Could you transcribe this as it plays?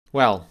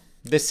Well,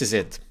 this is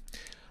it.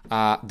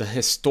 The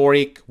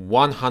historic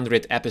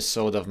 100th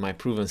episode of my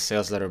Proven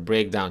Sales Letter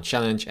Breakdown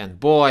Challenge, and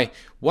boy,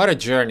 what a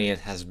journey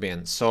it has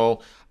been.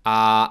 So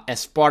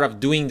as part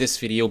of doing this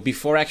video,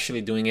 before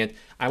actually doing it,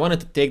 I wanted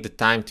to take the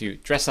time to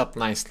dress up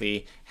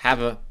nicely, have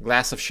a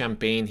glass of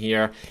champagne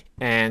here,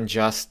 and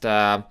just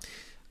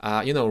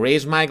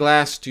raise my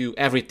glass to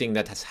everything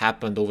that has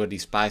happened over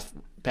these past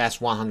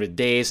 100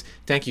 days.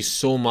 Thank you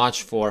so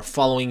much for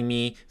following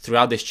me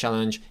throughout this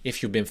challenge.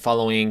 If you've been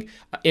following,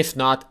 if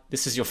not,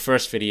 this is your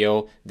first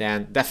video,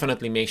 then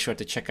definitely make sure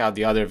to check out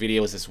the other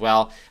videos as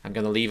well. I'm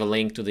gonna leave a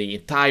link to the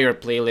entire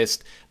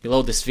playlist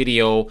below this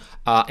video,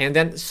 and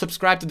then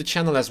subscribe to the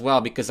channel as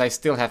well, because I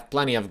still have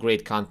plenty of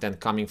great content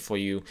coming for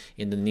you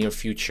in the near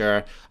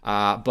future.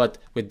 But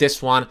with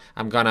this one,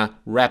 I'm gonna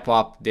wrap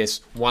up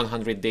this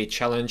 100-day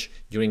challenge,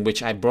 during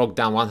which I broke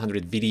down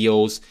 100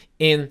 videos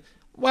in,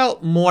 well,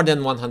 more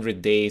than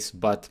 100 days,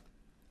 but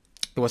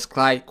it was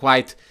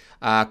quite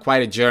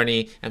a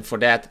journey, and for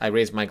that I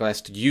raise my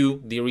glass to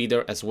you, the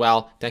reader, as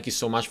well. Thank you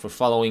so much for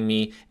following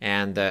me,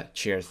 and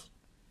cheers.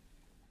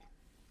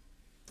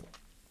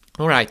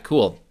 All right,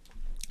 cool.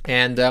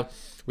 And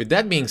with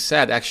that being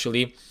said,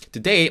 actually,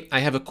 today I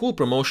have a cool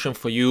promotion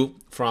for you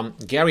from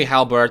Gary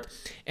Halbert,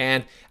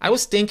 and I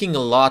was thinking a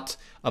lot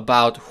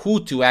about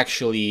who to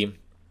actually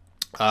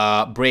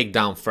break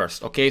down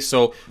first. Okay,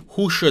 so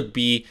who should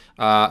be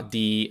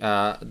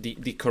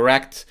the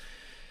correct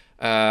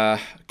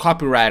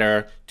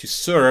copywriter to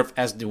serve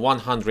as the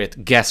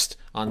 100th guest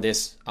on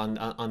this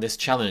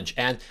challenge?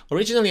 And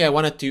originally I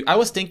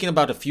was thinking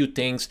about a few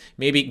things.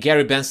 Maybe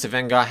Gary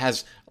Bensevenga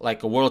has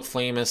like a world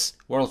famous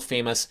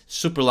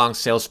super long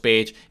sales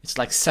page. It's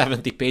like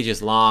 70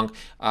 pages long.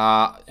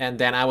 And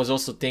then I was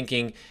also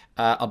thinking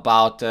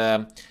about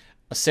a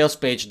sales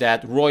page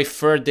that Roy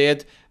Furr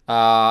did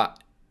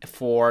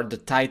for the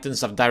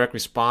Titans of direct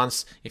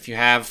response. If you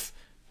have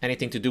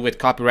anything to do with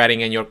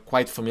copywriting and you're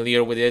quite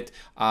familiar with it,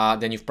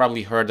 then you've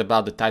probably heard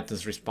about the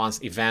Titans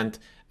response event,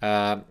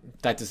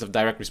 Titans of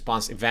direct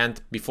response event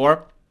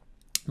before.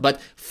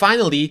 But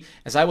finally,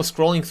 as I was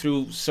scrolling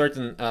through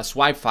certain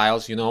swipe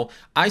files,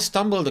 I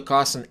stumbled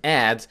across an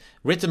ad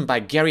written by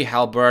Gary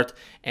Halbert,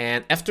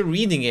 and after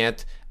reading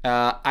it,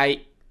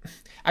 I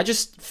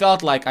just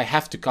felt like I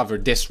have to cover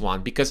this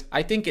one, because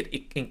I think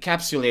it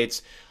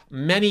encapsulates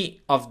many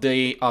of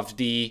the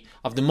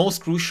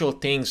most crucial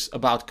things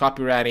about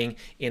copywriting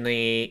in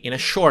a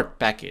short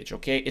package.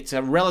 Okay, it's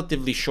a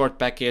relatively short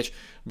package,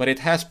 but it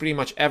has pretty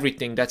much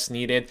everything that's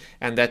needed,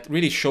 and that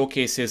really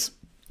showcases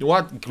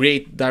what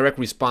great direct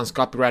response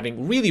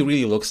copywriting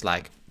really looks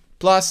like.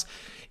 Plus,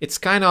 it's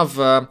kind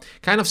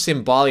of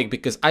symbolic,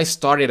 because I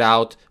started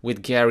out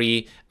with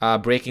Gary,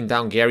 breaking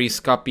down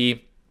Gary's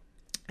copy,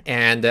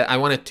 and I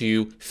wanted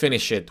to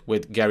finish it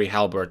with Gary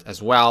Halbert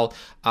as well.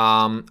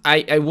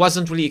 I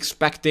wasn't really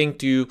expecting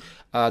to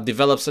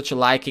develop such a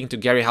liking to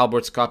Gary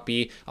Halbert's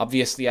copy.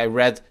 Obviously, I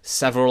read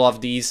several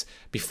of these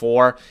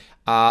before,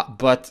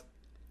 but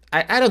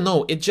I don't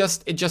know, it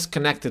just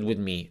connected with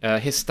me.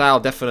 His style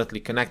definitely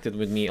connected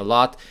with me a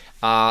lot,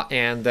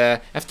 and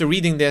after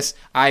reading this,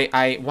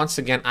 I once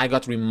again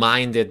got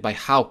reminded by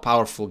how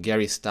powerful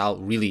Gary's style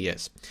really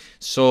is.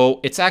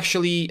 So it's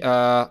actually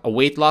a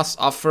weight loss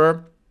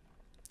offer.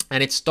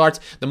 And it starts,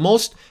 the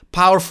most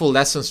powerful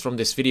lessons from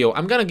this video,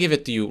 I'm gonna give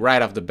it to you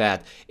right off the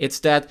bat.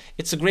 It's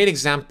a great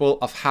example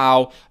of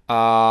how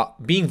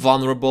being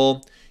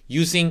vulnerable,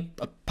 using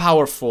a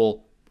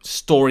powerful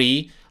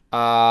story,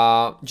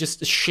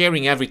 just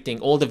sharing everything,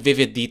 all the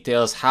vivid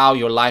details, how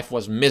your life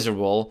was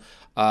miserable,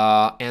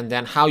 and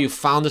then how you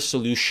found a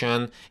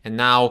solution, and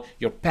now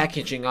you're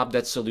packaging up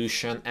that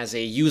solution as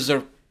a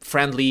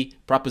user-friendly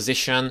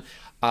proposition.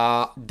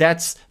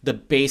 That's the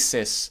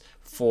basis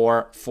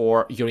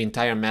for your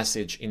entire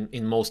message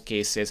in most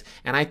cases,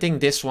 and I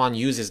think this one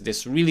uses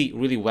this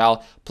really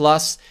well.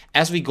 Plus,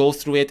 as we go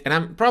through it, and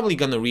I'm probably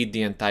gonna read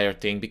the entire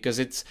thing, because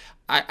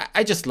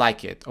I just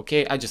like it.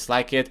 Okay, I just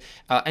like it,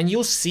 and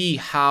you'll see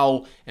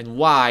how and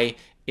why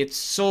it's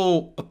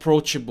so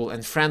approachable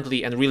and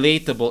friendly and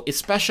relatable,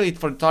 especially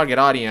for the target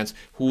audience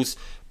who's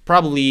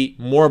probably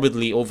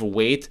morbidly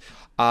overweight,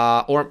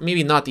 or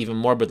maybe not even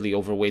morbidly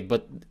overweight,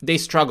 but they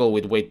struggle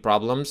with weight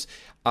problems,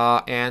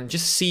 and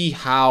just see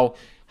how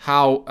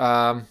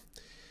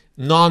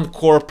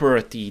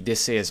non-corporate-y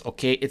this is.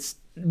 Okay, it's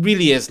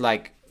really is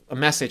like a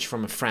message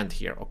from a friend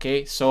here.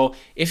 Okay, so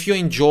if you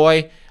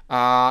enjoy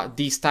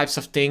these types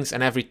of things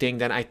and everything,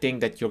 then I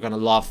think that you're gonna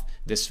love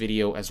this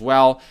video as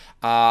well.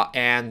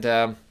 And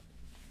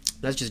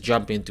let's just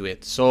jump into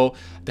it. So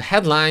the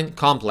headline,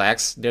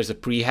 complex, there's a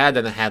pre-head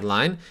and a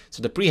headline.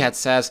 So the pre-head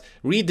says,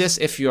 read this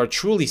if you are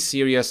truly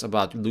serious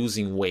about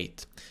losing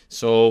weight.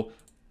 So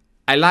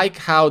I like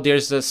how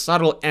there's a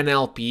subtle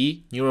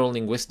NLP,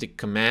 neuro-linguistic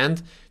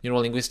command,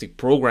 neuro-linguistic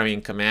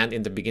programming command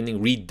in the beginning,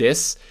 read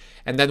this.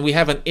 And then we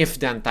have an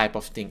if-then type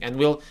of thing. And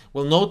we'll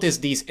notice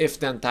these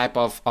if-then type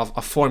of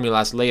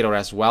formulas later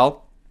as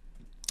well.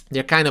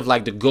 They're kind of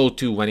like the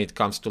go-to when it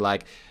comes to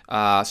like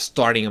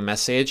starting a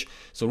message.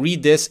 So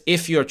read this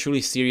if you're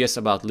truly serious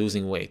about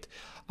losing weight.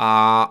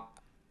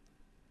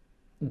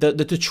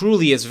 the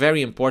truly is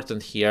very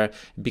important here,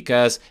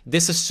 because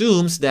this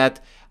assumes that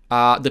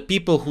the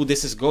people who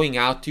this is going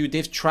out to,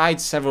 they've tried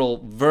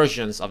several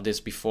versions of this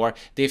before.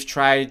 They've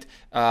tried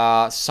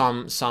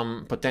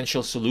some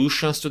potential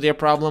solutions to their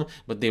problem,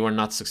 but they were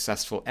not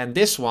successful. And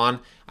this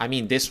one, I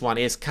mean, this one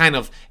is kind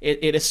of,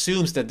 it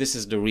assumes that this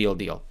is the real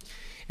deal.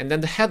 And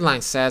then the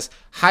headline says,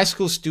 high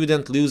school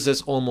student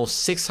loses almost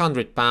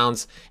 600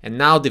 pounds and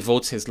now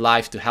devotes his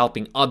life to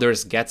helping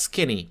others get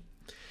skinny.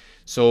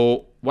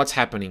 So what's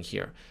happening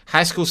here?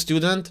 High school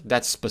student,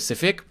 that's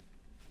specific,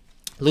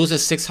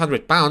 loses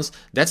 600 pounds.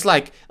 That's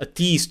like a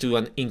tease to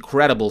an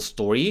incredible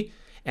story.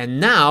 And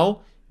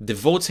now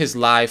devotes his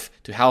life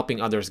to helping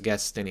others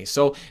get skinny.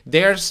 So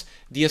there's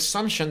the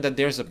assumption that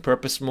there's a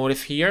purpose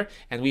motive here.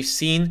 And we've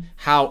seen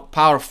how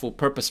powerful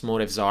purpose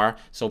motives are.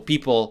 So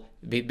people,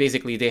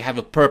 basically, they have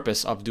a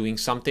purpose of doing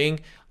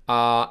something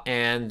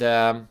and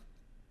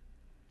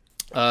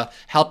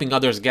helping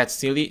others get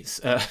skinny.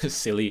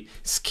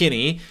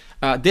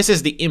 This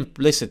is the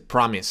implicit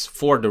promise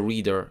for the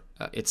reader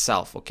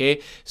itself. Okay,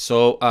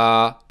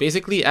 so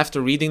basically, after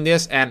reading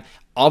this, and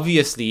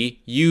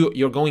obviously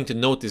you're going to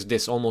notice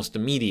this almost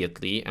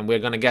immediately, and we're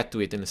gonna get to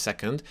it in a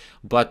second,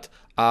 but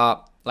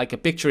like a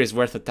picture is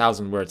worth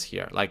 1,000 words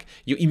here. Like,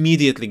 you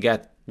immediately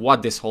get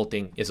what this whole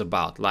thing is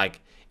about. Like,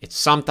 it's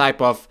some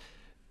type of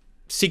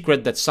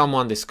secret that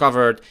someone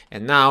discovered,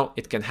 and now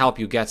it can help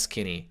you get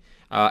skinny.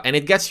 And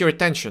it gets your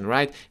attention,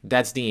 right?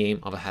 That's the aim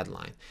of a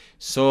headline.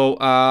 So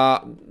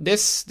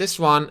this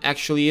one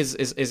actually is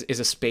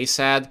a space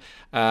ad.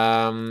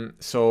 There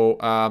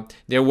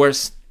were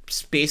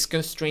space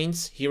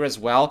constraints here as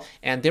well,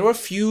 and there were a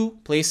few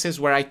places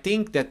where I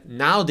think that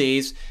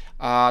nowadays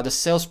the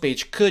sales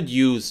page could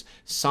use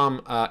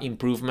some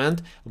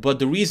improvement, but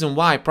the reason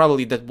why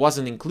probably that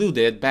wasn't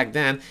included back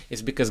then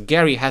is because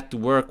Gary had to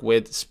work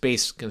with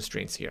space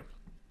constraints here.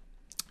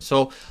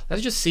 So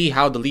let's just see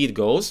how the lead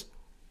goes.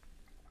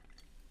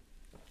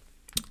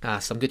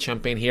 Some good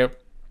champagne here,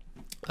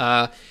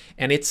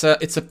 and it's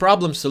a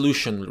problem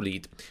solution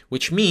lead,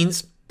 which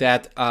means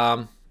that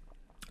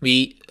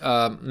we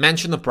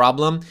mention a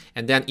problem,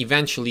 and then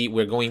eventually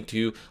we're going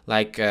to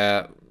like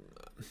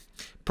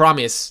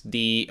promise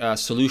the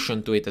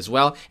solution to it as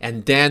well,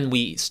 and then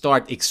we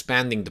start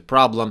expanding the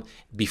problem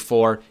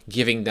before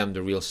giving them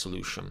the real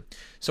solution.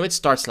 So it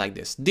starts like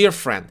this. Dear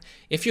friend,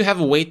 if you have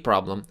a weight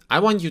problem, I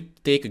want you to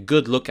take a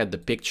good look at the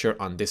picture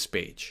on this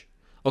page.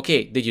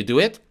 Okay, did you do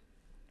it?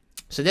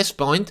 So at this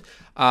point,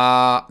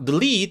 the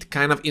lead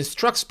kind of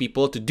instructs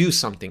people to do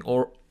something,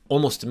 or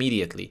almost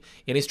immediately.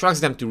 It instructs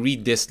them to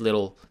read this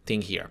little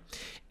thing here.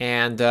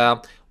 And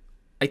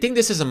I think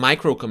this is a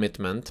micro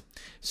commitment.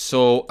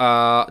 So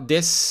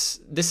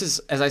this is,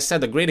 as I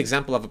said, a great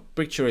example of a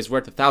picture is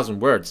worth 1,000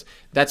 words.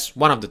 That's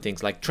one of the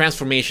things, like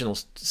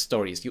transformational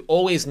stories. You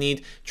always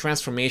need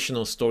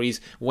transformational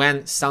stories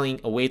when selling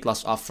a weight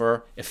loss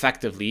offer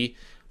effectively.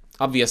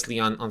 Obviously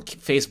on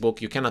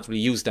Facebook, you cannot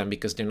really use them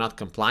because they're not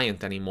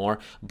compliant anymore.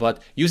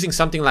 But using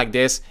something like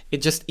this,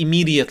 it just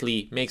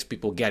immediately makes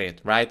people get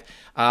it, right?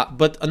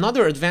 But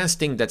another advanced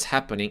thing that's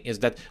happening is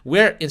that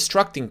we're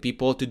instructing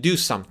people to do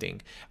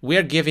something.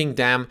 We're giving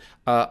them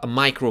a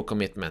micro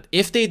commitment.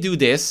 If they do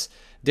this,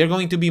 they're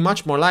going to be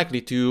much more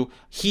likely to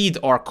heed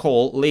our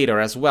call later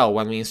as well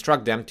when we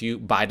instruct them to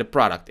buy the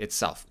product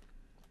itself.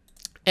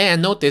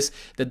 And notice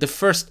that the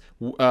first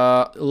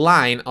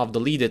line of the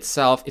lead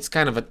itself, it's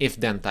kind of an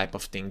if-then type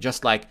of thing,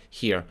 just like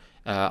here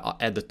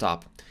at the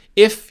top.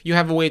 If you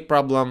have a weight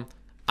problem,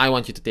 I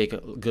want you to take a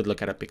good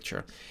look at a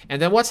picture.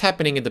 And then what's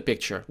happening in the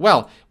picture?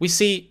 Well, we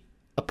see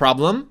a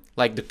problem,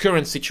 like the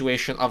current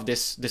situation of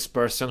this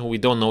person who we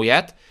don't know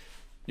yet.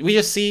 We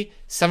just see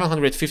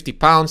 750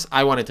 pounds,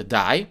 I wanted to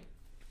die.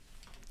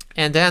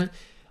 And then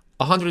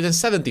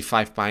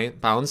 175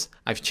 pounds,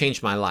 I've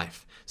changed my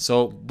life.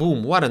 So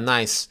boom, what a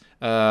nice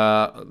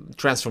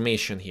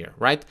transformation here,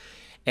 right?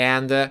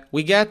 And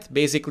we get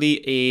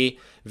basically a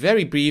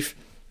very brief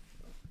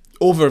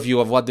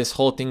overview of what this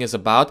whole thing is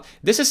about.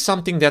 This is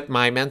something that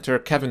my mentor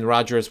Kevin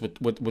Rogers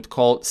would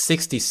call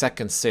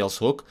 60-second sales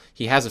hook.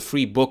 He has a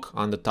free book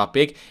on the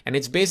topic, and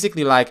it's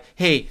basically like,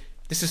 hey,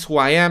 this is who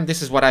I am,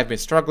 this is what I've been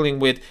struggling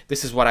with,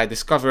 this is what I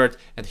discovered,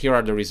 and here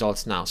are the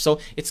results now. So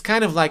it's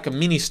kind of like a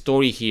mini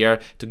story here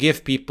to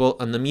give people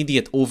an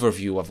immediate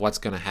overview of what's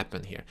going to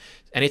happen here.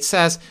 And it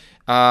says,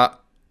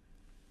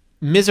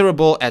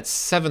 miserable at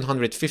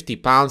 750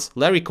 pounds,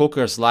 Larry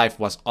Coker's life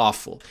was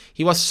awful.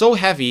 He was so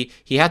heavy,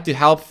 he had to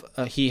have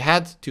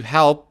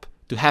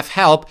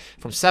help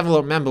from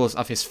several members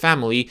of his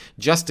family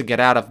just to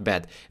get out of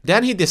bed.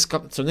 Then he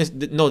discovered, so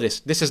notice,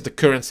 this is the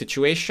current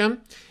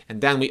situation,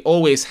 and then we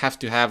always have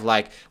to have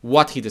like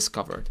what he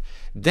discovered.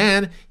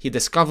 Then he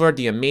discovered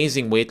the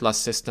amazing weight loss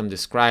system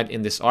described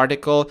in this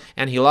article,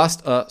 and he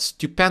lost a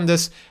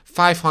stupendous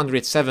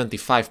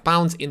 575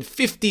 pounds in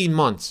 15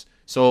 months.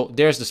 So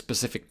there's the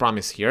specific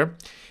promise here.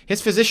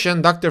 His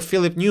physician, Dr.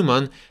 Philip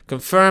Newman,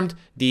 confirmed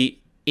the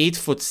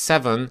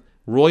 8'7"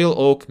 Royal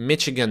Oak,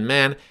 Michigan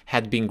man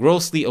had been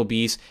grossly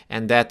obese,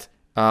 and that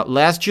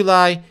Last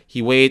July,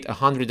 he weighed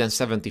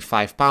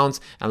 175 pounds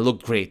and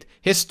looked great.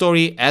 His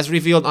story, as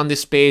revealed on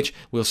this page,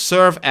 will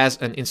serve as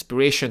an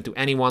inspiration to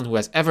anyone who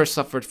has ever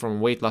suffered from a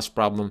weight loss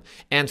problem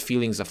and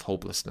feelings of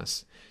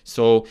hopelessness.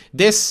 So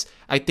this,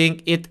 I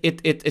think,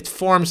 it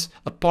forms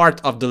a part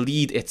of the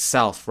lead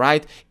itself,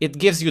 right? It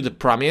gives you the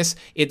promise.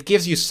 It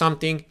gives you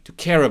something to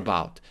care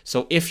about.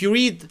 So if you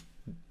read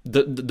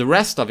the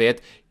rest of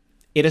it,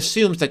 it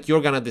assumes that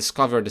you're going to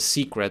discover the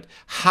secret,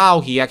 how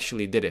he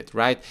actually did it,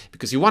 right?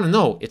 Because you want to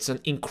know. It's an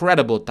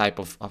incredible type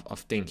of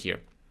thing here.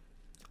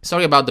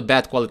 Sorry about the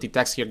bad quality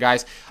text here,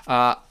 guys.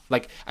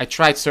 Like, I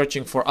tried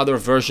searching for other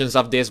versions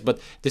of this, but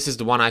this is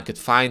the one I could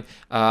find.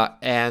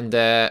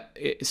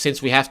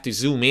 Since we have to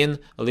zoom in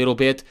a little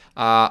bit,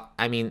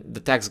 I mean,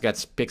 the text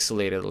gets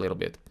pixelated a little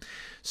bit.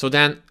 So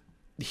then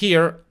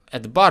here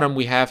at the bottom,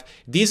 we have,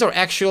 these are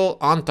actual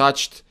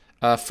untouched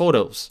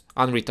photos,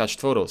 unretouched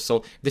photos.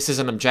 So this is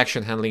an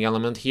objection handling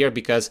element here,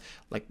 because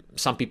like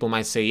some people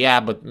might say, yeah,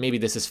 but maybe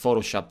this is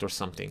photoshopped or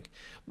something.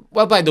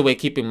 Well, by the way,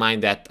 keep in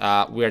mind that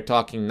we're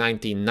talking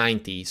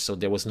 1990, so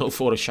there was no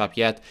Photoshop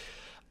yet.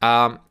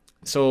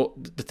 So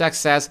the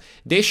text says,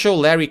 they show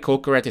Larry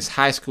Coker at his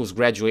high school's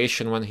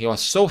graduation when he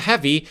was so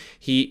heavy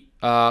he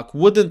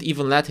wouldn't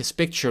even let his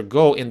picture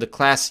go in the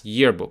class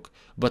yearbook.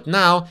 But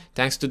now,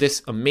 thanks to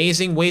this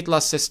amazing weight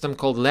loss system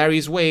called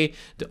Larry's Way,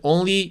 the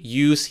only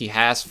use he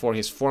has for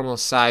his formal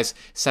size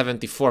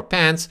 74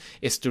 pants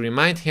is to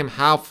remind him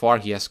how far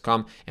he has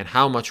come and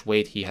how much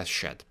weight he has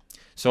shed.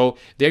 So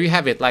there you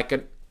have it, like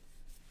an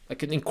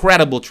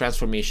incredible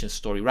transformation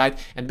story, right?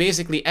 And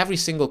basically every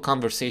single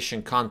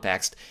conversation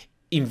context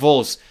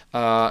involves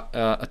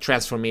a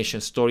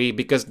transformation story,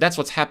 because that's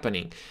what's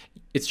happening.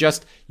 It's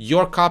just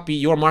your copy,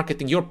 your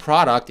marketing, your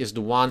product is the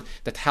one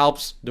that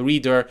helps the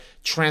reader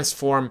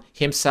transform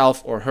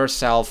himself or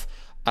herself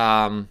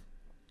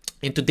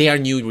into their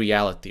new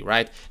reality,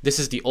 right? This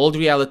is the old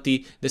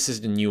reality, this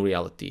is the new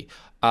reality.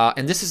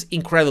 And this is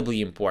incredibly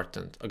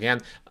important.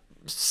 Again,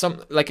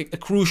 some like a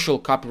crucial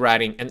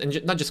copywriting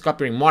and not just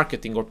copywriting,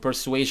 marketing or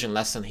persuasion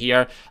lesson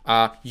here.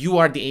 You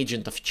are the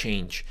agent of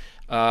change.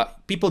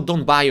 People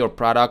don't buy your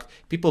product,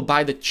 people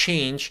buy the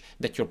change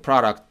that your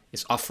product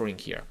is offering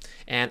here.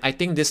 And I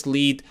think this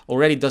lead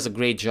already does a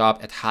great job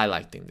at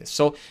highlighting this.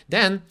 So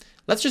then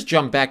let's just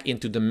jump back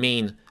into the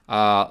main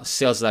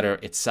sales letter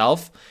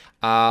itself.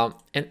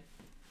 And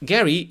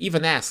Gary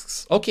even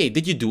asks, okay,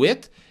 did you do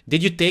it?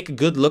 Did you take a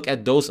good look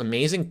at those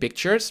amazing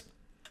pictures?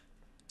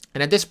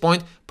 And at this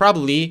point,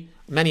 probably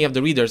many of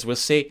the readers will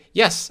say,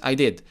 yes, I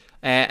did.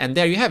 And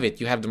there you have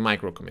it. You have the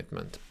micro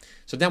commitment.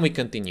 So then we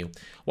continue.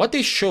 What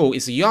they show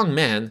is a young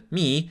man,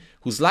 me,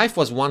 whose life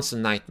was once a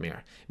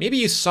nightmare. Maybe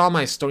you saw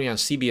my story on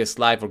CBS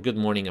Live or Good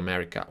Morning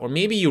America, or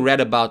maybe you read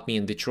about me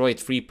in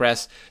Detroit Free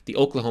Press, the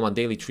Oklahoma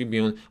Daily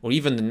Tribune, or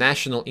even the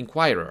National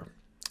Enquirer.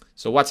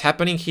 So what's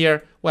happening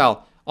here?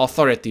 Well,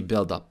 authority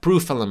buildup,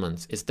 proof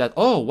elements is that,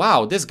 oh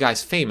wow, this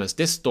guy's famous,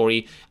 this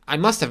story, I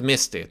must have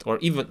missed it. Or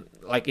even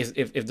like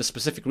if the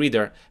specific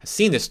reader has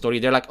seen this story,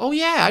 they're like, oh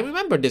yeah, I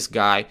remember this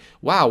guy.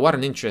 Wow, what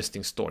an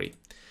interesting story.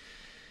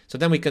 So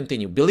then we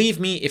continue.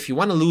 Believe me, if you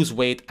want to lose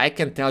weight, I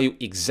can tell you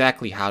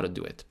exactly how to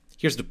do it.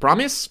 Here's the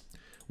promise.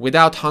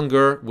 Without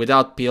hunger,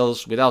 without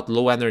pills, without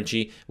low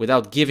energy,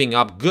 without giving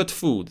up good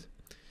food.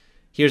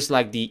 Here's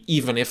like the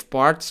even if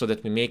part so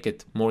that we make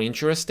it more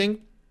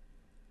interesting.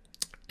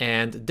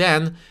 And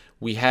then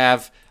we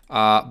have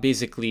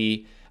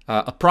basically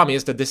a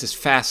promise that this is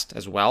fast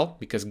as well,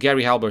 because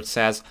Gary Halbert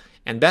says,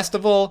 and best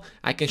of all,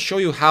 I can show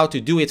you how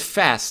to do it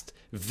fast,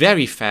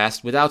 very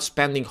fast, without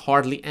spending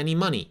hardly any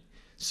money.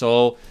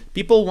 So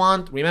people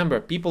want, remember,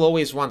 people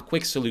always want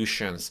quick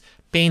solutions,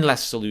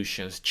 painless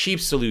solutions, cheap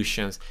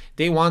solutions.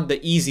 They want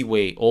the easy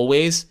way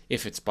always,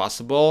 if it's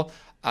possible,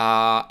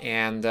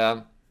 and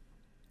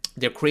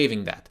they're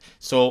craving that.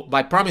 So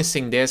by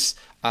promising this,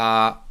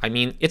 I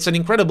mean, it's an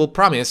incredible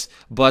promise,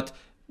 but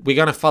we're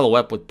gonna follow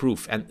up with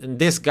proof. And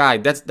this guy,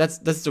 that's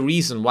the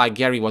reason why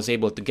Gary was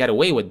able to get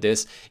away with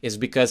this, is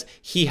because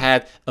he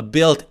had a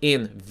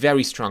built-in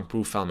very strong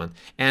proof element.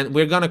 And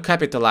we're gonna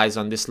capitalize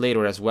on this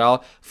later as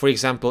well. For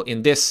example,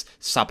 in this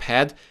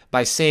subhead,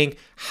 by saying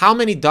how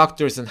many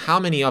doctors and how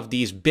many of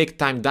these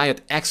big-time diet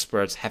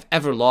experts have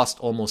ever lost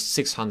almost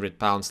 600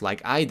 pounds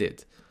like I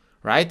did,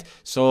 right?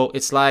 So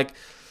it's like,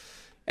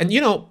 and you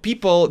know,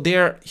 people,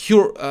 they're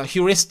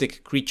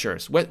heuristic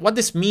creatures. What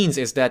this means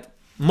is that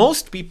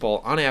most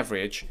people, on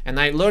average, and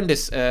I learned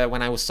this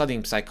when I was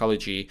studying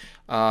psychology,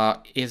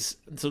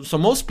 so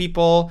most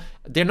people,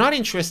 they're not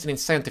interested in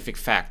scientific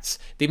facts.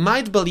 They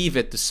might believe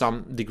it to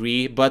some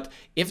degree, but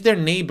if their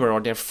neighbor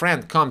or their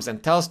friend comes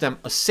and tells them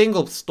a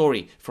single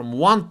story from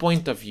one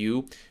point of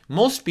view,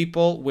 most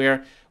people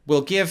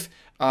will give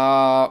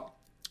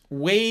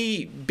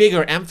way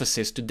bigger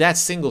emphasis to that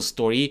single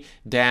story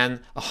than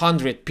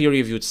 100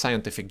 peer-reviewed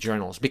scientific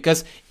journals,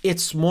 because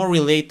it's more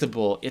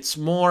relatable, it's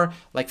more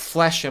like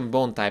flesh and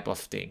bone type of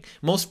thing.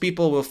 Most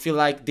people will feel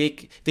like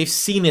they've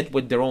seen it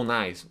with their own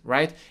eyes,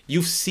 right?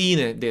 You've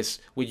seen this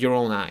with your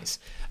own eyes.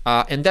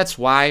 And that's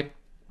why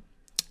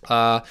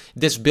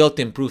this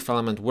built-in proof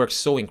element works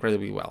so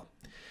incredibly well.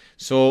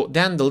 So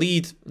then the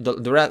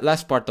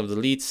last part of the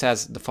lead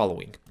says the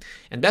following.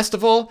 And best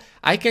of all,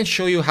 I can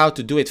show you how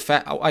to do it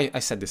fast. Oh, I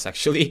said this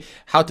actually.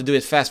 How to do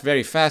it fast,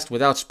 very fast,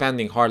 without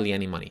spending hardly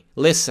any money.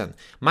 Listen,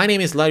 my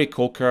name is Larry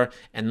Coker,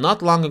 and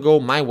not long ago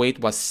my weight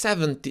was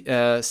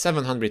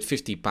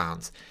 750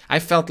 pounds. I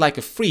felt like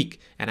a freak,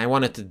 and I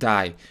wanted to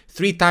die.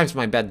 3 times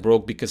my bed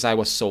broke because I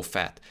was so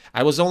fat.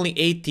 I was only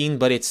 18,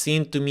 but it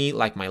seemed to me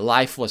like my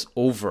life was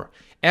over.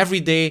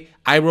 Every day,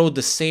 I rode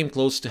the same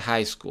clothes to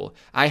high school.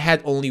 I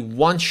had only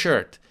one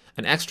shirt,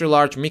 an extra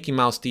large Mickey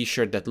Mouse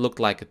t-shirt that looked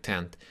like a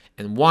tent,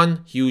 and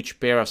one huge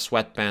pair of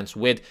sweatpants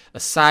with a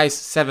size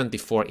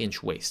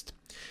 74-inch waist.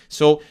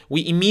 So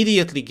we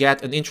immediately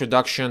get an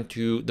introduction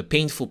to the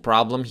painful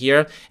problem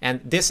here, and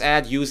this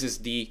ad uses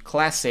the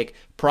classic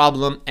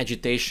problem,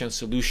 agitation,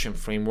 solution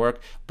framework,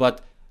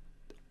 but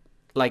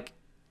like,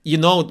 you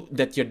know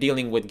that you're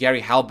dealing with Gary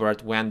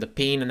Halbert when the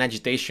pain and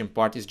agitation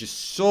part is just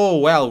so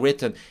well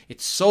written.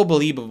 It's so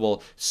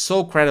believable,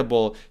 so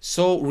credible,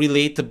 so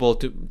relatable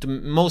to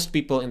most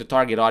people in the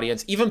target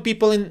audience, even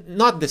people in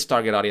not this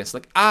target audience.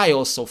 Like, I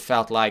also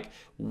felt like,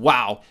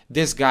 wow,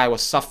 this guy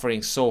was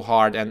suffering so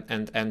hard,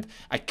 and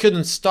I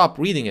couldn't stop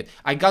reading it.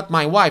 I got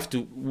my wife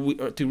to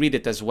read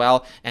it as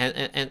well,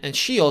 and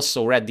she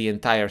also read the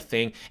entire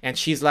thing, and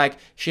she's like,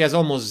 she has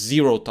almost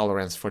zero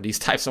tolerance for these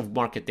types of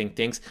marketing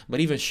things,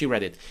 but even she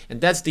read it. And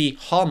that's the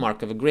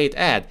hallmark of a great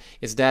ad,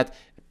 is that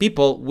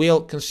people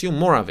will consume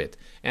more of it.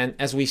 And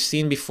as we've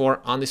seen before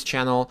on this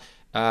channel,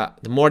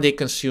 the more they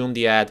consume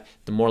the ad,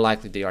 the more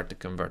likely they are to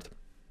convert.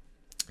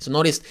 So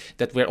notice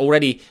that we're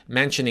already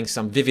mentioning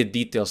some vivid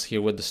details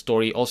here with the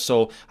story.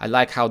 Also, I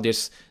like how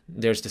there's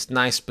this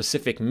nice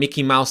specific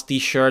Mickey Mouse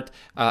t-shirt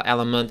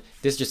element.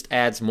 This just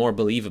adds more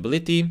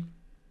believability.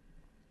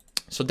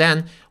 So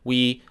then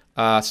we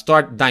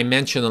start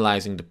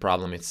dimensionalizing the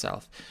problem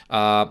itself.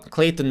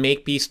 Clayton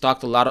Makepeace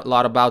talked a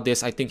lot about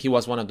this. I think he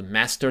was one of the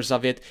masters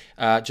of it,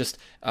 just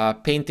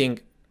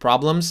painting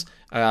problems,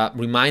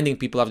 reminding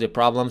people of their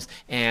problems,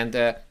 and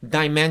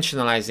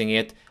dimensionalizing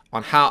it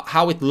on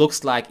how it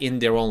looks like in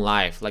their own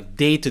life, like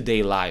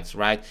day-to-day lives,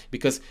 right?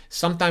 Because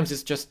sometimes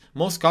it's just,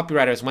 most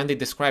copywriters, when they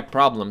describe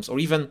problems or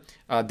even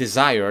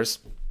desires,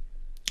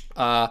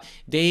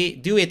 they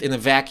do it in a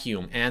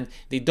vacuum, and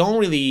they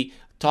don't really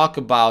talk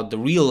about the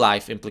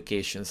real-life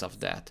implications of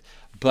that.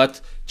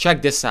 But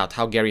check this out,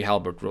 how Gary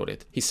Halbert wrote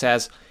it. He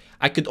says,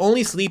 I could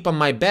only sleep on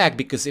my back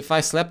because if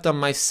I slept on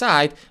my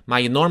side, my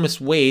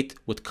enormous weight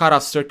would cut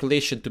off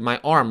circulation to my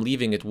arm,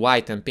 leaving it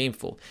white and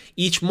painful.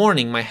 Each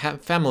morning, my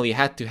family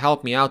had to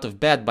help me out of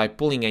bed by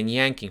pulling and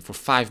yanking for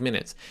 5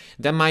 minutes.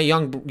 Then my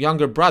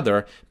younger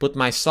brother put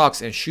my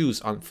socks and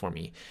shoes on for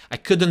me. I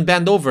couldn't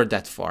bend over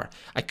that far.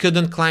 I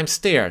couldn't climb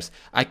stairs.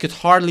 I could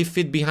hardly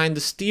fit behind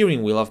the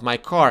steering wheel of my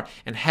car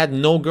and had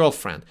no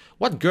girlfriend.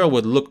 What girl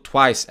would look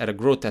twice at a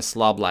grotesque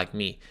slob like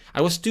me?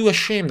 I was too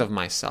ashamed of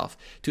myself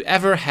to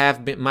ever have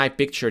my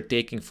picture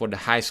taken for the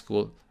high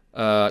school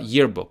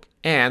yearbook.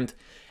 And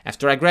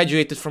after I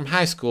graduated from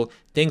high school,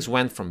 things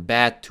went from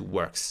bad to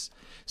worse.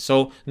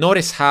 So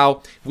notice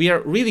how we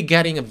are really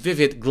getting a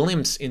vivid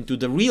glimpse into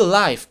the real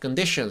life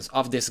conditions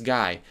of this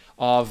guy,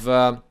 of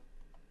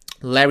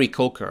Larry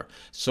Coker.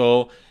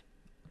 So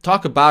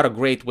talk about a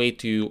great way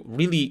to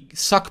really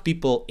suck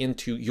people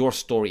into your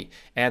story.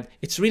 And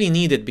it's really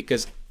needed,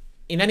 because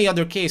in any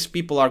other case,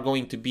 people are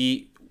going to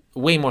be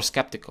way more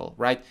skeptical,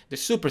 right? They're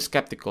super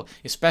skeptical,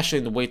 especially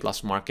in the weight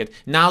loss market.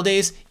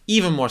 Nowadays,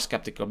 even more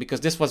skeptical, because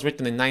this was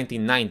written in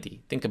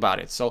 1990. Think about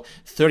it. So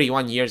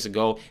 31 years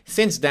ago.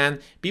 Since then,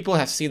 people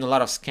have seen a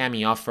lot of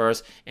scammy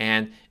offers,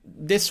 and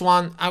this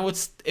one, I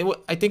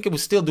think it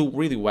would still do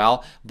really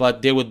well,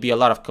 but there would be a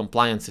lot of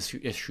compliance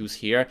issues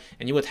here,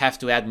 and you would have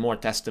to add more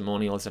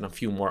testimonials and a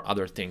few more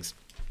other things.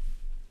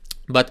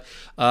 But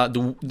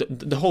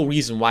the whole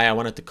reason why I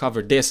wanted to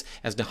cover this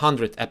as the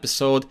 100th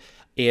episode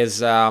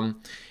is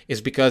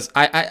because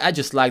I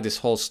just like this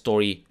whole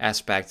story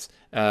aspect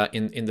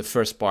in the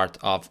first part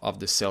of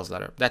the sales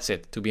letter. That's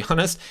it, to be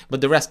honest,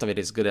 but the rest of it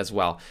is good as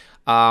well.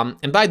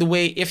 And by the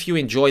way, if you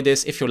enjoy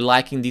this, if you're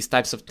liking these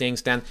types of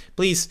things, then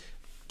please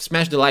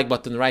smash the like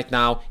button right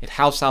now. It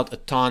helps out a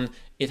ton.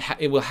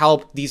 It will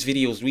help these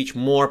videos reach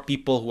more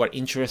people who are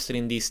interested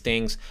in these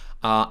things.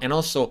 And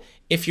also,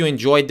 if you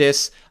enjoyed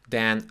this,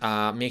 then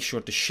make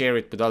sure to share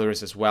it with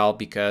others as well,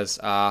 because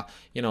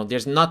you know,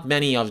 there's not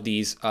many of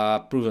these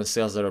proven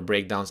sales letter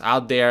breakdowns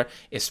out there,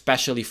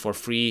 especially for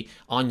free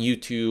on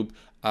YouTube.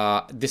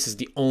 This is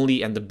the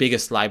only and the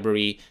biggest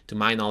library to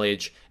my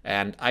knowledge,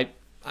 and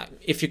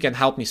if you can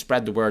help me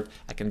spread the word,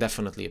 I can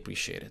definitely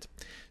appreciate it.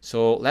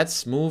 So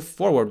let's move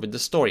forward with the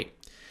story.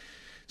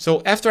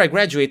 So after I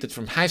graduated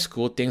from high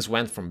school, things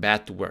went from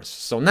bad to worse.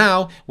 So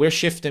now we're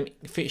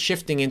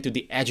shifting into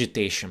the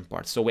agitation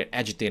part. So we're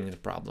agitating the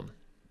problem.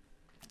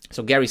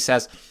 So Gary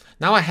says,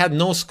 now I had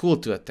no school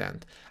to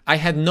attend. I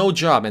had no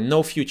job and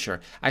no future.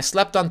 I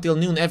slept until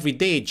noon every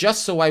day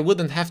just so I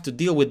wouldn't have to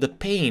deal with the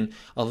pain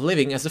of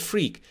living as a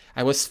freak.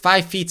 I was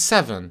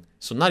 5'7",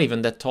 so not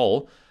even that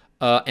tall.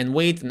 and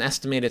weighed an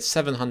estimated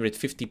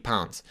 750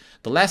 pounds.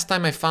 The last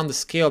time I found a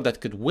scale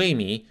that could weigh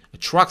me, a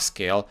truck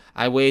scale,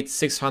 I weighed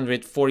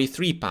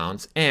 643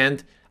 pounds,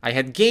 and I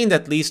had gained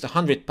at least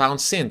 100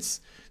 pounds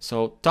since.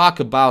 So talk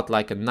about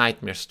like a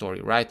nightmare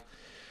story, right?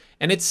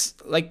 And it's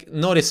like,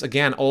 notice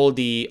again all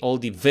the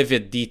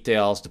vivid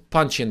details, the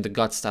punch in the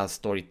gut style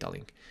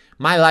storytelling.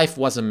 My life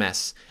was a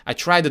mess. I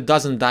tried a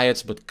dozen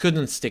diets but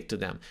couldn't stick to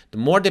them. The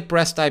more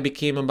depressed I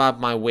became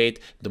about my weight,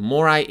 the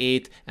more I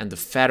ate and the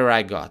fatter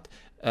I got.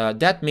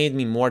 That made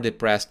me more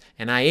depressed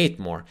and I ate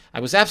more.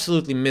 I was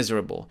absolutely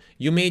miserable.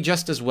 You may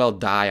just as well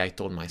die, I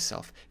told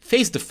myself.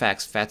 Face the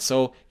facts,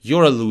 fatso.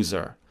 You're a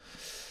loser.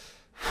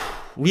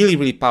 Really,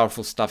 really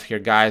powerful stuff here,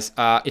 guys.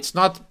 It's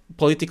not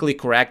politically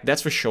correct,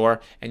 that's for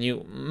sure, and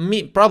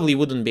you probably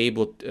wouldn't be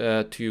able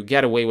to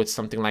get away with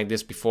something like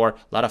this before. A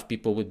lot of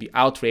people would be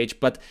outraged,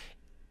 but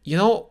you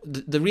know,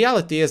 the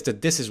reality is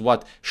that this is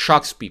what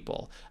shocks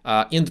people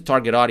in the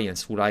target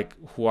audience who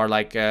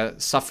are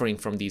suffering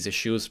from these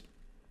issues.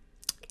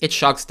 It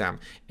shocks them,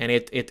 and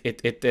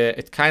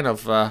it kind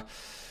of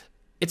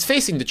it's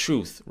facing the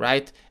truth,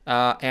 right?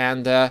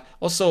 And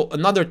also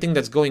another thing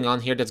that's going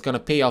on here that's going to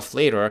pay off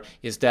later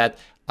is that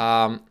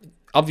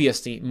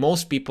obviously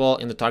most people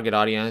in the target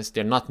audience,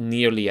 they're not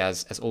nearly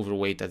as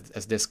overweight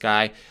as this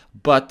guy,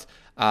 but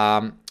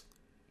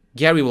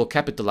Gary will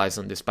capitalize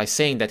on this by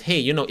saying that, hey,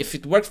 you know, if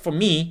it worked for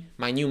me,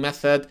 my new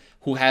method,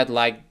 who had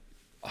like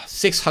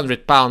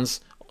 600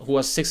 pounds, who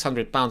was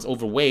 600 pounds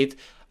overweight,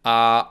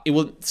 it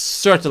will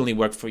certainly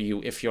work for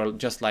you if you're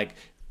just like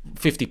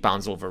 50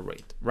 pounds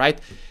overweight, right?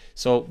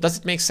 So does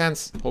it make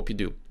sense? Hope you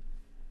do.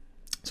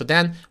 So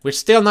then we're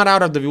still not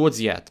out of the woods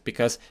yet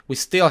because we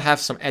still have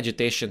some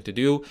agitation to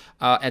do.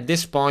 At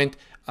this point,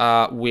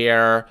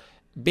 we're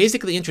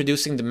basically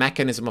introducing the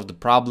mechanism of the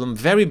problem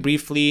very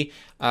briefly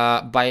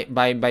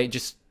by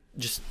just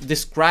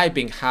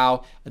describing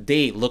how a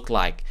day looked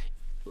like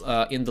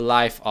in the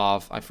life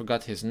of, I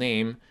forgot his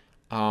name,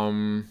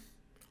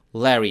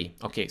 Larry.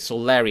 Okay, so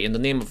Larry, in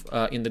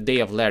the day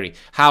of Larry,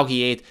 how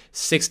he ate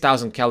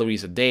 6,000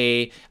 calories a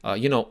day,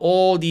 you know,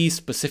 all these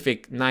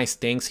specific nice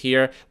things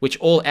here, which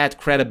all add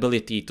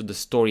credibility to the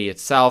story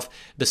itself.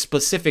 The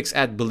specifics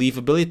add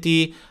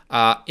believability.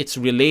 It's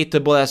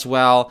relatable as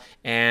well.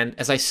 And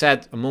as I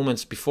said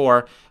moments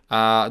before,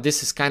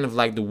 this is kind of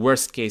like the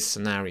worst case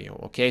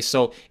scenario. Okay,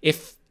 so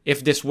if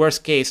this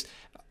worst case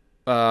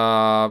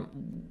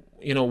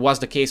you know, was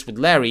the case with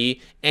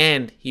Larry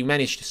and he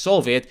managed to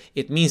solve it,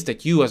 it means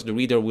that you as the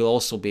reader will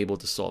also be able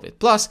to solve it.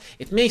 Plus,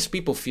 it makes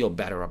people feel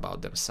better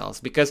about themselves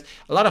because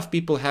a lot of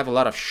people have a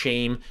lot of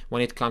shame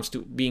when it comes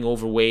to being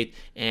overweight,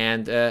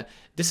 and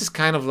this is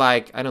kind of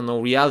like, I don't know,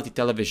 reality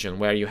television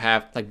where you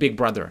have like Big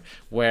Brother,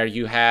 where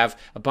you have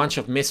a bunch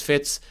of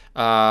misfits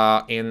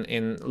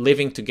in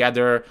living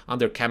together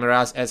under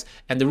cameras.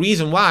 And the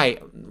reason why,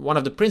 one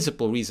of the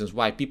principal reasons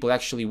why people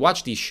actually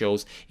watch these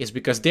shows is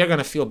because they're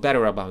gonna feel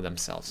better about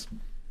themselves.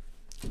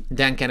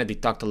 Dan Kennedy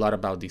talked a lot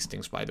about these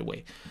things, by the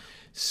way.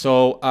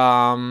 So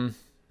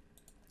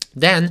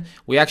then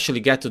we actually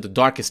get to the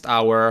darkest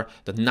hour,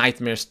 the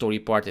nightmare story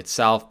part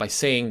itself, by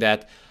saying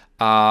that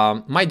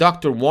my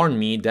doctor warned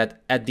me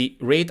that at the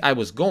rate I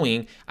was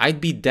going,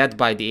 I'd be dead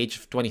by the age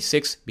of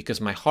 26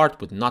 because my heart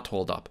would not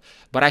hold up.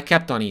 But I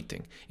kept on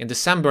eating. In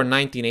December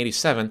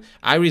 1987,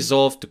 I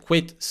resolved to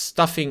quit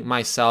stuffing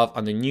myself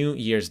on the New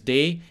Year's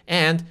Day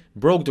and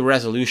broke the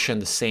resolution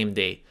the same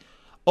day.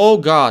 Oh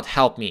God,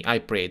 help me, I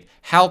prayed.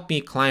 Help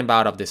me climb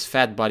out of this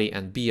fat body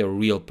and be a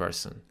real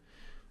person.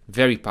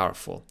 Very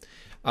powerful.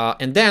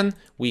 And then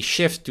we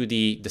shift to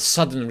the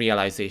sudden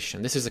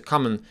realization. This is a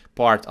common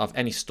part of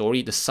any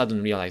story, the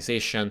sudden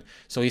realization.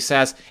 So he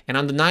says, and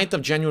on the night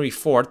of January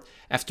 4th,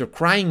 after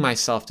crying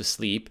myself to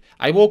sleep,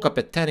 I woke up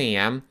at 10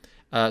 a.m.,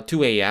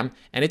 2 a.m.,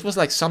 and it was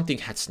like something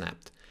had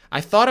snapped.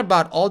 I thought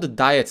about all the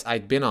diets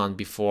I'd been on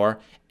before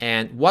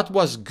and what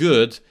was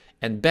good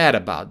and bad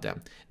about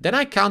them. Then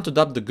I counted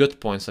up the good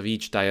points of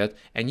each diet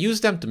and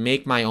used them to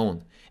make my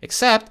own.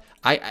 Except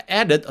I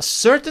added a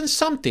certain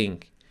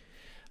something.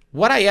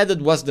 What I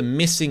added was the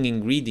missing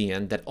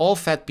ingredient that all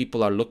fat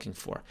people are looking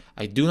for.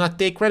 I do not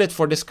take credit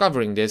for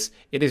discovering this.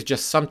 It is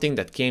just something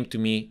that came to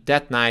me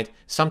that night,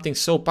 something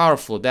so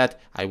powerful that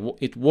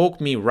it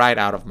woke me right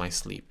out of my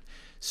sleep.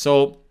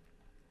 So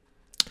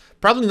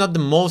probably not the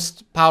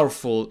most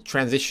powerful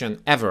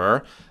transition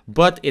ever,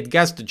 but it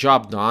gets the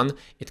job done.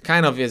 It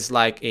kind of is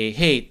like a,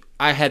 hey,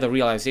 I had a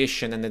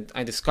realization and then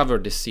I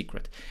discovered this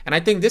secret. And I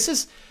think this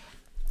is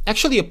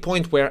actually a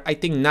point where I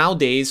think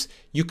nowadays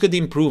you could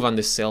improve on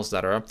this sales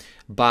letter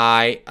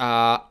by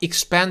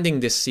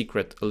expanding this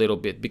secret a little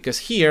bit, because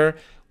here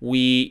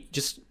we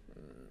just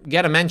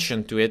get a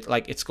mention to it,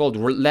 like it's called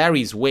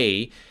Larry's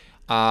Way,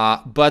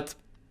 but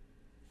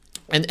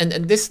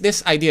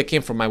this idea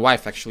came from my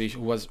wife, actually,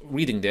 who was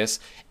reading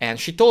this, and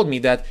she told me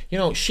that, you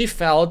know, she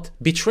felt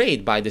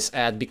betrayed by this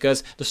ad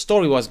because the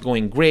story was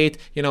going great,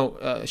 you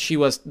know, she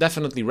was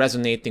definitely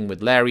resonating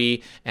with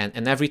Larry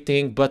and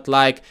everything, but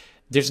like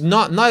there's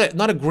not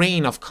a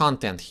grain of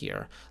content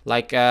here.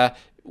 Like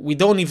we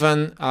don't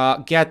even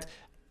get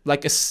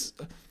like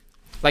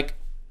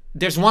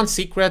there's one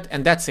secret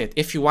and that's it.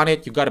 If you want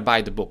it, you got to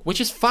buy the book,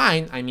 which is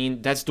fine. I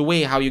mean, that's the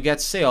way how you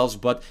get sales.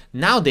 But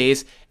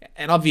nowadays,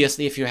 and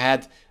obviously if you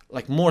had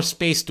like more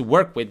space to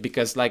work with,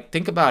 because like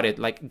think about it,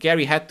 like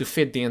Gary had to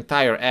fit the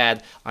entire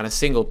ad on a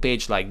single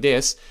page like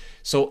this.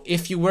 So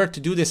if you were to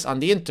do this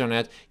on the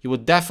internet, you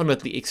would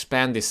definitely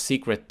expand this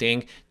secret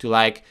thing to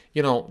like,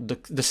 you know,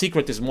 the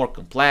secret is more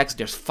complex.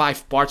 There's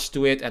 5 parts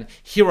to it, and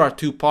here are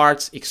 2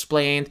 parts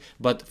explained.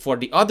 But for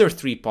the other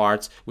 3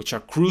 parts, which are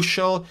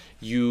crucial,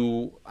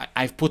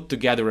 I've put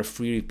together a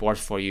free report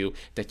for you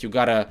that you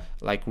gotta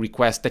like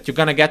request, that you're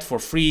gonna get for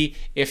free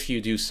if you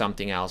do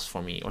something else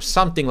for me or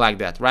something like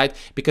that, right?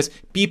 Because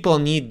people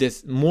need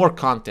this more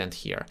content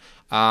here,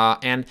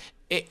 and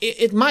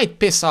it might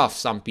piss off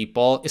some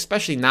people,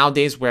 especially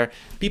nowadays where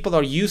people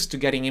are used to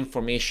getting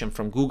information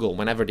from Google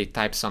whenever they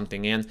type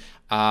something in.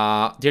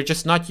 They're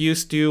just not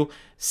used to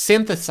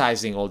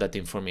synthesizing all that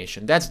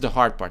information. That's the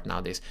hard part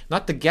nowadays.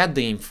 Not to get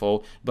the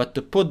info, but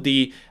to put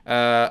the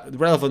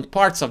relevant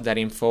parts of that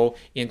info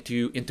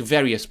into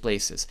various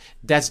places.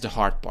 That's the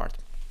hard part.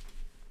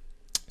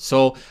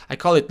 So I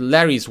call it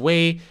Larry's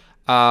Way.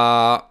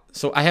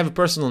 So I have a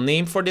personal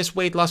name for this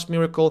weight loss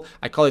miracle.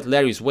 I call it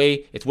Larry's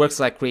Way. It works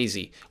like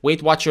crazy.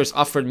 Weight Watchers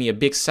offered me a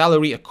big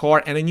salary, a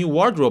car, and a new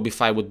wardrobe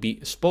if I would be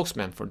a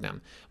spokesman for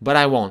them. But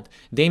I won't.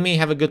 They may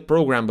have a good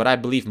program, but I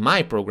believe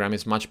my program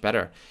is much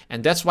better.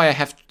 And that's why I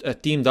have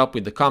teamed up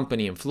with the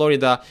company in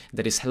Florida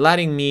that is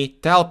letting me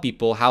tell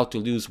people how to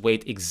lose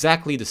weight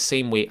exactly the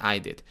same way I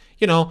did.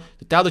 You know,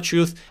 to tell the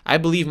truth, I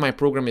believe my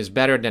program is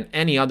better than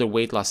any other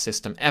weight loss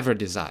system ever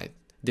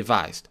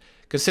devised.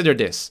 Consider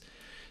this.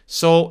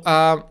 So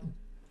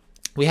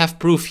we have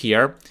proof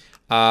here.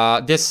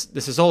 This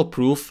is all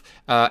proof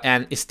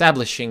and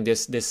establishing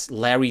this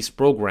Larry's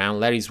program,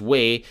 Larry's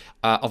Way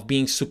of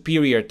being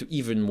superior to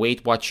even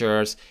Weight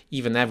Watchers,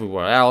 even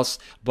everywhere else.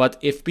 But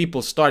if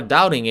people start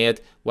doubting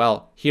it,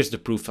 well, here's the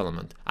proof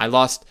element. I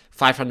lost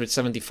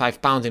 575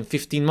 pounds in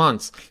 15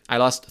 months. I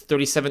lost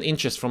 37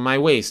 inches from my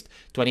waist,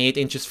 28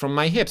 inches from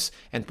my hips,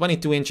 and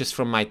 22 inches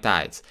from my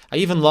thighs. I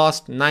even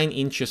lost 9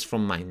 inches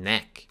from my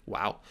neck.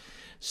 Wow.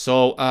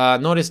 So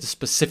notice the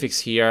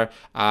specifics here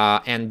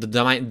and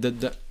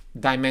the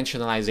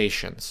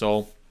dimensionalization.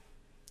 So,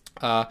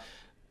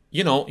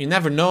 you know, you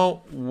never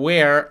know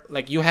where,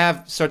 like you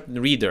have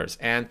certain readers,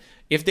 and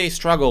if they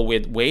struggle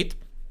with weight,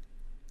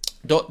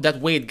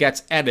 that weight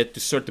gets added to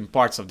certain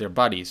parts of their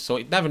bodies. So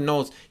you never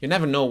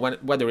know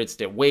whether it's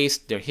their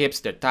waist, their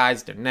hips, their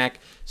thighs, their neck,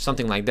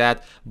 something like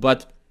that.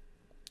 But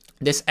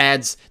this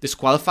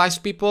qualifies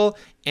people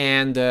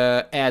and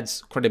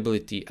adds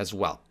credibility as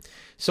well.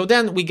 So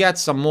then we get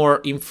some more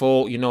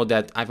info, you know,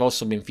 that I've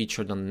also been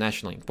featured on the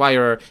National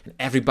Enquirer, and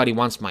everybody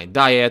wants my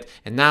diet.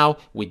 And now,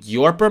 with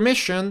your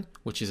permission,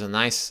 which is a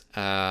nice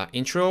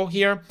intro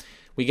here,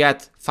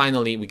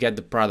 finally we get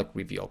the product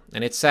reveal.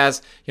 And it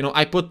says, you know,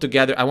 I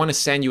want to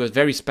send you a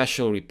very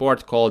special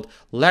report called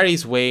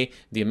Larry's Way,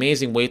 the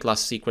amazing weight loss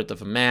secret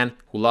of a man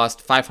who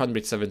lost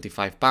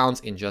 575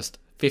 pounds in just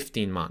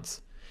 15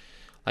 months.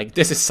 Like,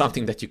 this is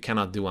something that you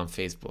cannot do on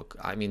Facebook.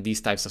 I mean, these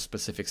types of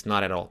specifics,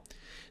 not at all.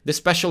 This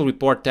special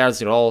report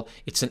tells it all.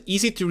 It's an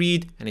easy to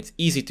read and it's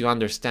easy to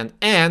understand,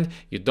 and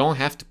you don't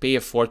have to pay a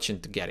fortune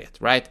to get it,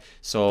 right?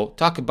 So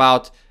talk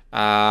about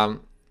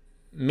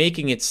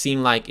making it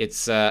seem like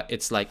it's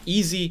like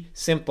easy,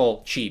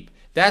 simple, cheap.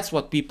 That's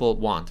what people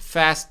want.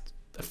 Fast,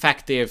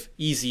 effective,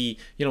 easy.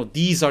 You know,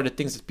 these are the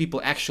things that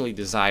people actually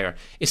desire,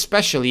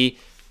 especially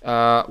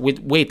with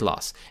weight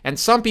loss. And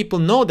some people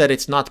know that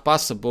it's not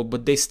possible,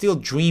 but they still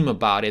dream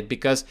about it,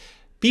 because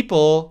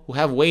people who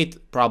have weight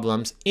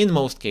problems, in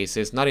most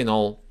cases, not in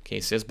all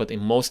cases, but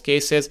in most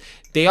cases,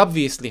 they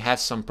obviously have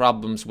some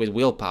problems with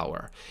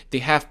willpower. They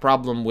have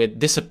problem with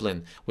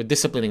discipline, with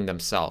disciplining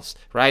themselves,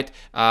 right?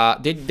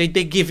 They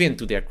give in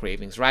to their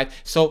cravings, right?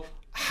 So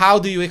how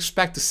do you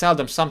expect to sell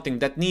them something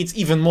that needs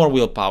even more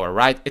willpower,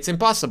 right? It's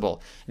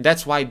impossible. And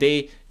that's why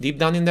they, deep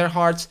down in their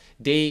hearts,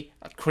 they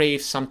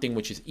crave something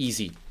which is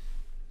easy.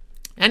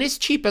 And it's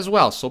cheap as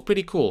well, so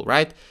pretty cool,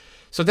 right?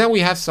 So then we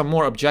have some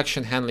more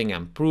objection handling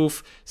and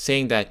proof,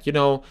 saying that, you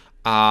know,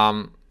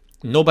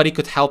 nobody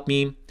could help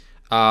me,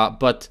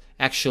 but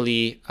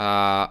actually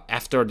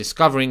after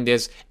discovering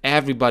this,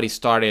 everybody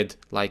started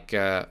like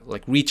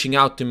reaching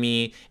out to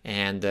me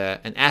and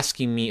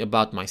asking me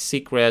about my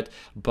secret.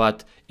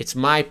 But it's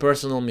my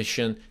personal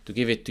mission to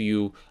give it to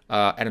you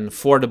at an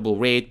affordable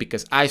rate,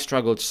 because I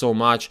struggled so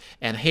much.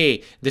 And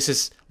hey, this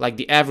is like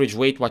the average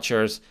Weight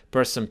Watchers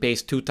person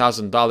pays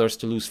 $2,000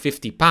 to lose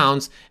 50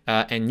 pounds,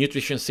 and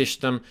nutrition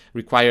system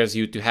requires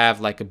you to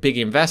have like a big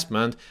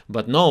investment.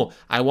 But no,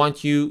 I want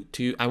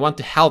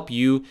to help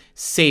you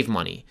save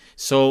money.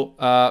 So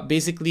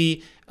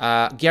basically,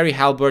 Gary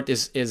Halbert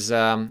is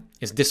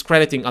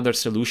discrediting other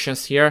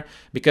solutions here,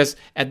 because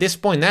at this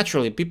point,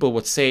 naturally, people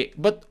would say,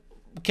 but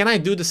can I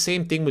do the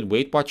same thing with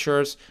Weight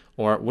Watchers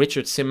or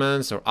Richard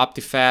Simmons or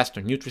OptiFast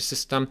or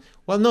Nutrisystem?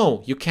 Well,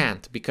 no, you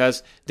can't,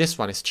 because this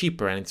one is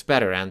cheaper and it's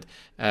better. And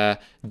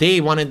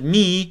they wanted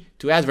me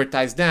to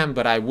advertise them,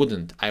 but I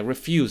wouldn't. I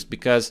refused,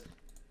 because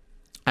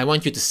I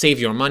want you to save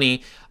your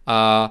money.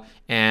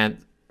 And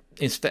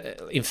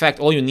in fact,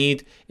 all you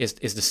need is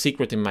the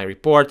secret in my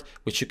report,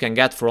 which you can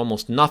get for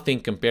almost nothing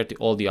compared to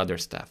all the other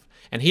stuff.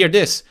 And hear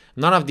this,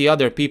 none of the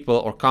other people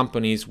or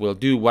companies will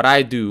do what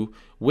I do,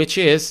 which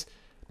is,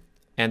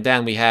 and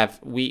then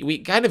we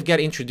kind of get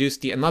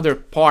introduced to another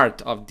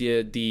part of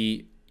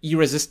the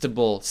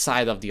irresistible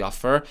side of the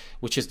offer,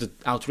 which is the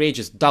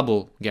outrageous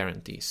double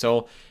guarantee.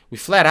 So we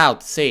flat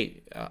out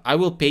say, I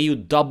will pay you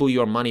double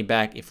your money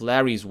back if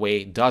Larry's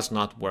way does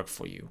not work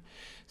for you.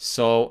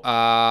 So,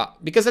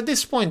 because at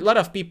this point, a lot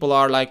of people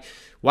are like,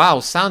 wow,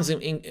 sounds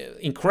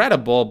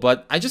incredible,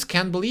 but I just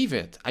can't believe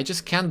it. I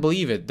just can't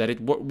believe it that it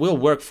will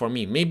work for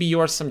me. Maybe you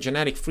are some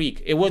genetic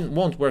freak. It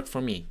won't work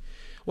for me.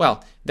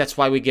 Well, that's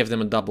why we give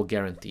them a double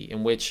guarantee,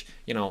 in which,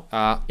 you know,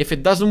 if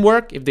it doesn't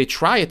work, if they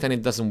try it and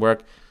it doesn't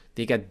work,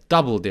 they get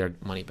double their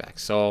money back.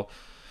 So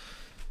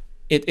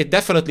it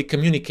definitely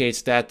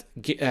communicates that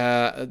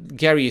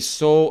Gary is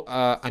so,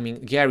 I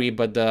mean, Gary,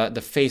 but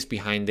the face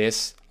behind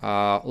this,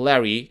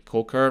 Larry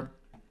Coker,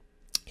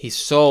 he's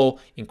so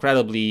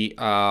incredibly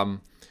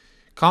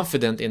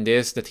confident in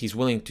this that he's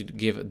willing to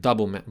give a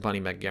double money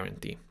back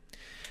guarantee.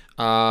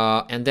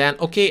 And then,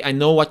 okay, I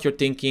know what you're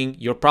thinking.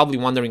 You're probably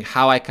wondering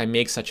how I can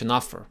make such an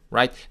offer,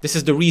 right? This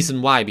is the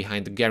reason why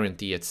behind the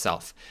guarantee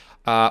itself.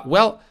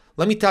 Well,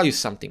 let me tell you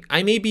something.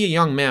 I may be a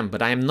young man,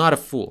 but I am not a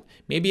fool.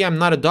 Maybe I'm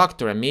not a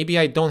doctor, and maybe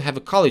I don't have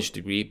a college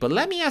degree, but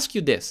let me ask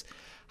you this.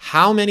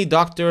 How many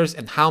doctors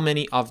and how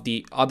many of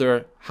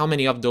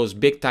those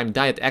big-time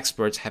diet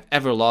experts have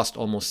ever lost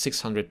almost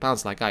 600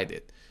 pounds like I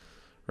did?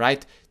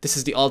 Right? This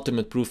is the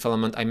ultimate proof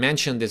element. I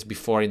mentioned this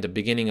before in the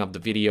beginning of the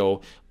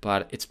video,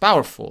 but it's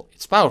powerful.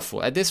 It's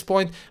powerful. At this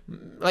point,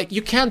 like,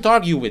 you can't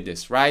argue with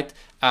this, right?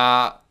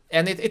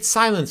 And it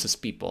silences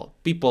people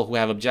who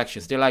have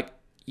objections. They're like,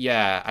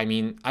 yeah, I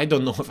mean, I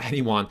don't know of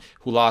anyone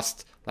who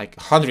lost like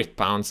 100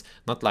 pounds,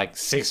 not like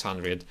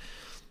 600.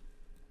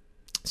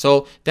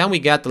 So then we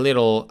get the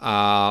little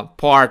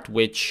part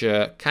which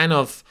kind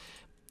of,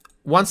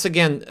 once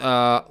again,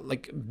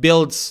 like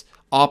builds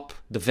up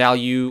the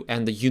value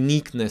and the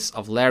uniqueness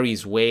of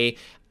Larry's way.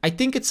 I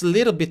think it's a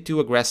little bit too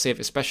aggressive,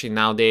 especially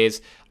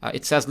nowadays.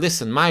 It says,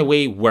 listen, my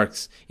way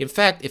works. In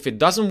fact, if it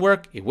doesn't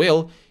work, it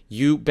will.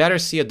 You better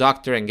see a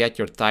doctor and get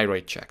your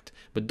thyroid checked.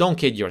 But don't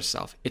kid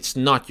yourself. It's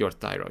not your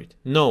thyroid.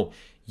 No,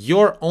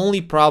 your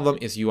only problem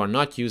is you are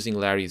not using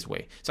Larry's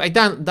way. So I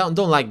don't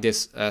like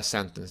this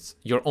sentence.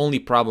 Your only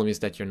problem is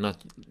that you're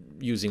not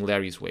using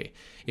Larry's way.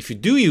 If you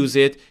do use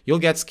it, you'll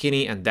get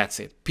skinny and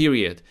that's it,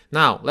 period.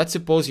 Now, let's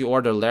suppose you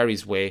order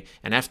Larry's way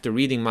and after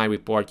reading my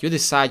report, you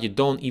decide you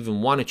don't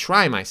even want to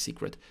try my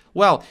secret.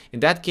 Well,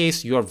 in that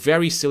case, you are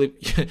very silly.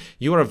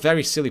 You are a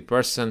very silly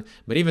person,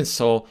 but even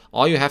so,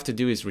 all you have to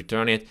do is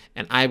return it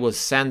and I will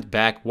send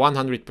back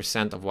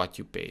 100% of what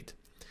you paid.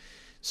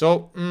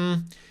 So,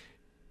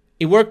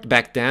 it worked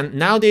back then.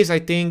 Nowadays, I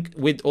think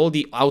with all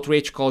the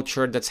outrage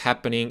culture that's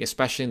happening,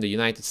 especially in the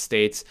United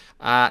States,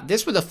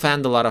 this would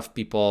offend a lot of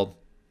people.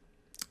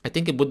 I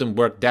think it wouldn't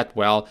work that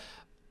well.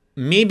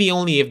 Maybe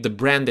only if the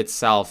brand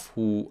itself,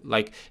 who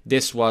like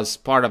this was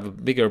part of a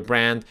bigger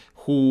brand,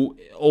 who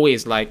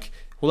always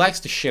who likes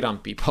to shit on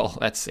people,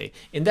 let's say.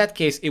 In that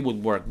case, it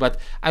would work, but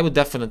I would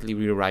definitely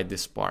rewrite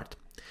this part.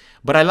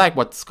 But I like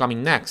what's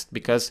coming next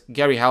because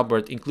Gary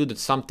Halbert included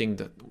something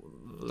that,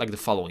 like the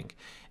following.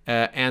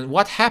 And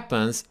what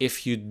happens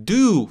if you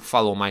do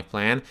follow my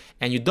plan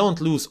and you don't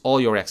lose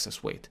all your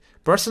excess weight?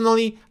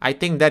 Personally, I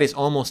think that is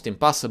almost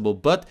impossible,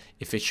 but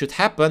if it should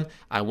happen,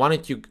 I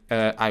want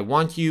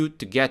you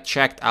to get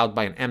checked out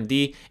by an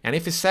MD, and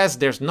if it says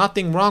there's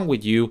nothing wrong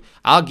with you,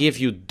 I'll give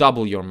you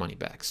double your money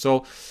back.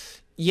 So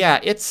yeah,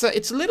 it's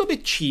a little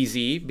bit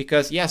cheesy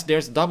because yes,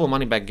 there's double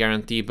money back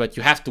guarantee, but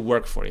you have to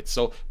work for it.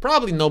 So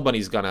probably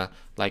nobody's gonna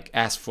like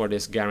ask for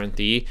this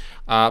guarantee,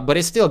 but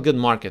it's still good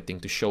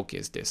marketing to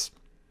showcase this.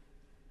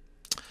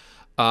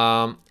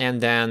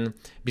 And then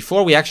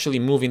before we actually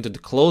move into the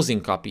closing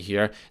copy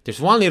here,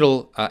 there's one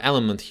little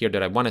element here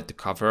that I wanted to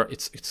cover.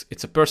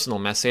 It's a personal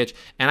message,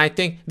 and I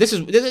think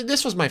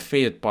this was my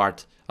favorite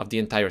part of the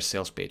entire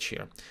sales page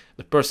here,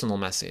 the personal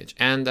message.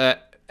 And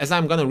as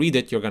I'm gonna read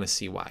it, you're gonna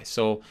see why.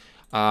 So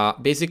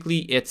basically,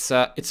 it's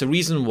a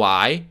reason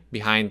why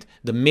behind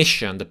the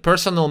mission, the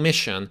personal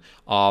mission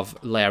of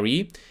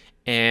Larry,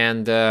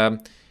 and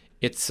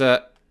it's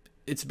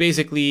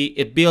basically,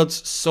 it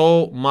builds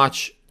so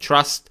much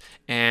trust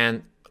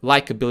and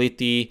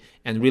likability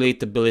and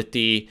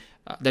relatability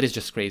that is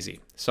just crazy.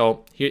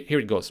 So here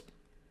it goes.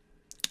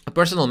 A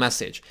personal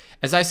message.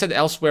 As I said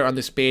elsewhere on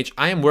this page,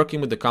 I am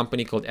working with a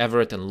company called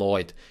Everett and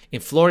Lloyd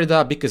in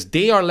Florida because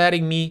they are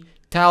letting me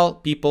tell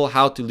people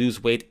how to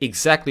lose weight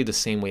exactly the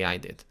same way I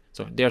did.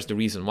 So there's the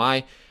reason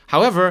why.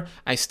 However,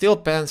 I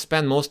still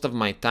spend most of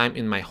my time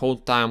in my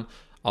hometown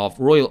of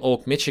Royal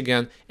Oak,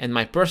 Michigan, and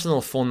my personal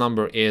phone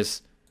number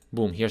is,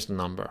 boom, here's the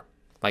number.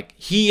 Like,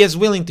 he is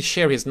willing to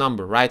share his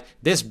number, right?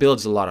 This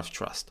builds a lot of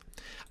trust.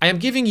 I am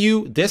giving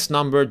you this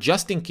number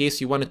just in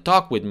case you want to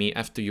talk with me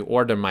after you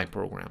order my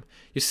program.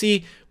 You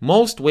see,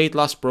 most weight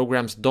loss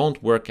programs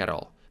don't work at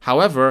all.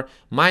 However,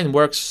 mine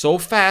works so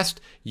fast,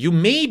 you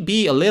may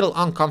be a little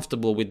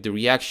uncomfortable with the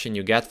reaction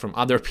you get from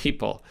other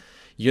people.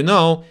 You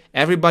know,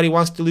 everybody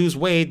wants to lose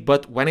weight,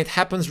 but when it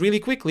happens really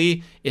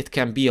quickly, it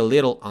can be a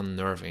little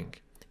unnerving.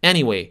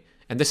 Anyway,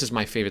 and this is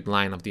my favorite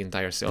line of the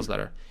entire sales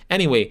letter.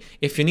 Anyway,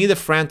 if you need a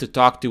friend to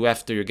talk to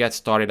after you get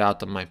started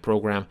out on my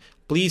program,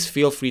 please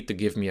feel free to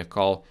give me a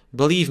call.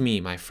 Believe me,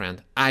 my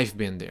friend, I've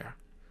been there.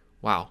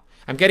 Wow,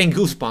 I'm getting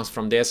goosebumps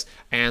from this,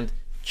 and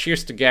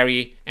cheers to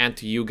Gary and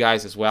to you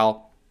guys as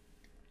well.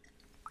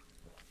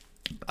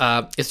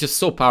 It's just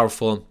so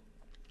powerful.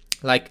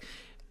 Like,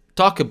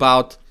 talk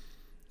about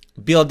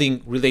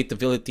building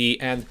relatability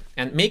and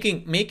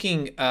making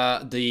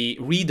the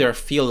reader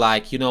feel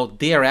like, you know,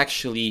 they are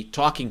actually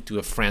talking to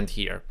a friend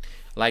here.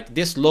 Like,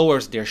 this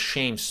lowers their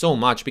shame so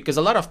much, because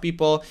a lot of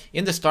people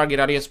in this target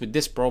audience with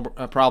this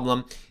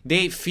problem,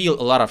 they feel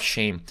a lot of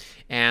shame,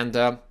 and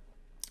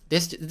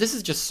this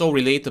is just so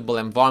relatable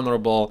and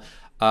vulnerable.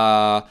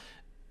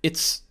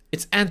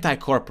 It's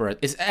anti-corporate.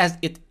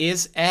 It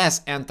is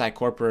as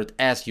anti-corporate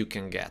as you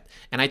can get.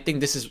 And I think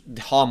this is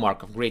the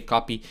hallmark of great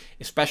copy,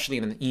 especially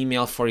in an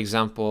email, for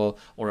example,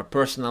 or a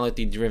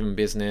personality-driven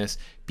business.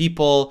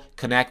 People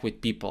connect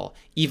with people.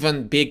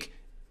 Even big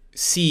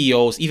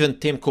CEOs, even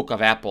Tim Cook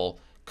of Apple,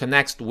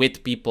 connects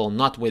with people,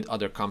 not with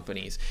other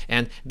companies.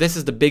 And this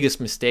is the biggest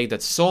mistake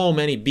that so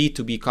many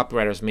B2B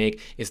copywriters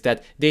make, is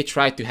that they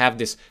try to have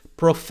this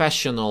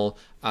professional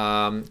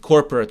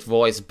corporate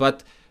voice,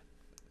 but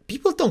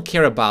people don't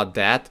care about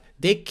that.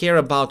 They care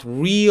about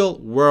real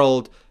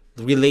world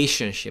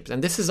relationships.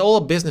 And this is all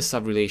a business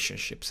of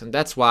relationships. And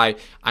that's why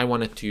I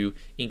wanted to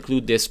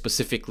include this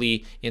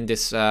specifically in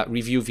this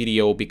review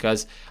video,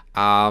 because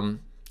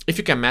if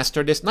you can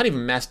master this, not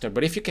even master,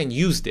 but if you can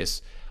use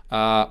this,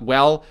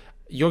 well,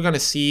 you're going to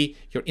see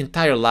your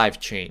entire life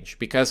change,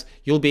 because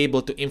you'll be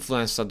able to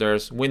influence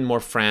others, win more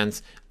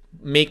friends,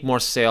 make more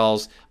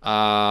sales,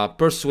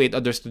 persuade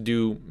others to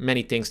do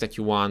many things that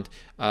you want.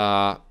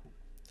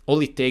 All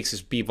it takes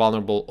is be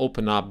vulnerable,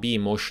 open up, be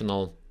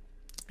emotional,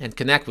 and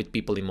connect with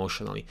people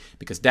emotionally,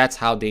 because that's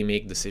how they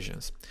make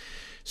decisions.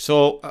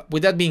 So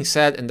with that being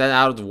said, and that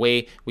out of the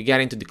way, we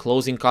get into the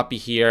closing copy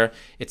here.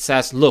 It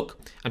says, look,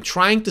 I'm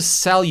trying to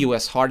sell you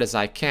as hard as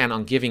I can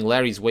on giving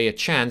Larry's Way a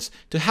chance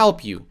to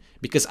help you,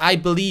 because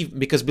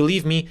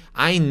believe me,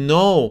 I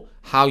know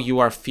how you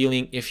are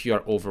feeling if you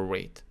are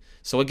overweight.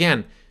 So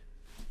again,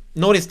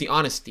 notice the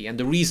honesty and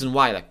the reason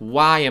why. Like,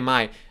 why am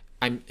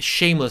I'm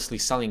shamelessly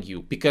selling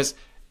you? Because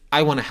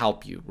I want to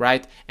help you,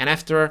 right? And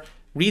after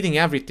reading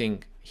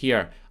everything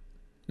here,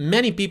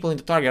 many people in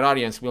the target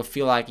audience will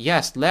feel like,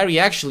 yes, Larry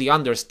actually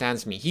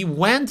understands me. He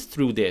went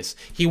through this.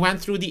 He went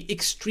through the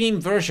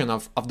extreme version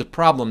of the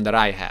problem that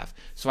I have.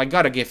 So I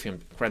gotta give him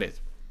credit.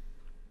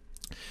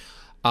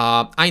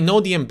 I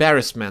know the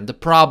embarrassment, the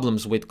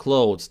problems with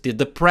clothes, the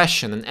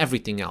depression, and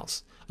everything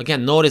else.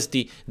 Again, notice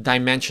the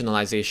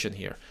dimensionalization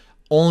here.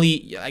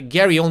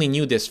 Gary only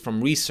knew this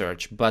from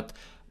research, but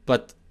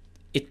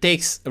it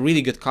takes a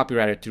really good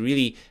copywriter to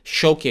really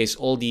showcase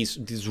all these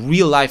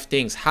real life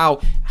things, how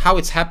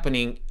it's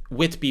happening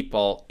with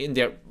people in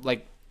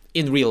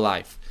real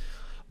life.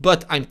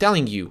 But I'm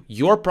telling you,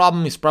 your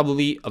problem is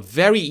probably a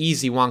very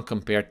easy one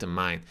compared to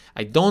mine.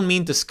 I don't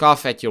mean to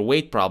scoff at your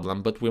weight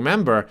problem, but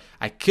remember,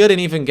 I couldn't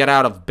even get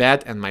out of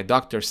bed and my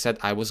doctor said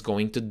I was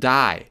going to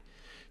die.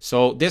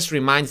 So this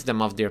reminds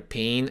them of their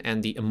pain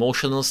and the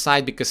emotional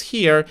side, because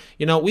here,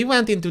 you know, we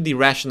went into the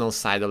rational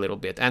side a little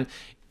bit, and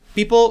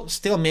people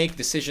still make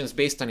decisions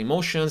based on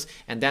emotions,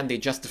 and then they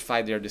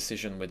justify their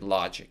decision with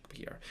logic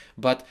here.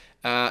 But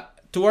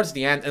towards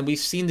the end, and we've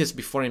seen this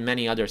before in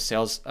many other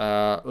sales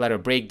letter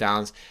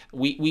breakdowns,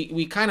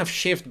 we kind of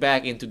shift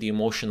back into the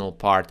emotional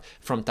part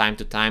from time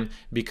to time,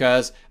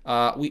 because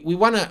we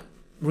want to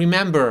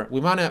remember, we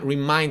want to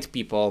remind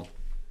people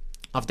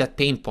of that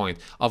pain point,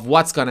 of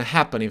what's going to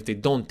happen if they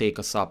don't take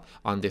us up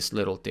on this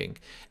little thing.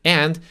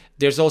 And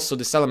there's also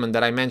this element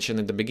that I mentioned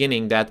at the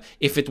beginning, that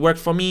if it worked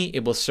for me,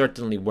 it will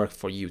certainly work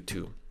for you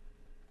too.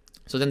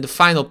 So then the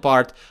final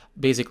part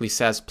basically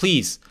says,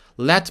 please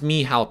let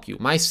me help you.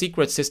 My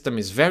secret system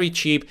is very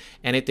cheap,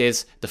 and it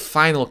is the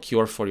final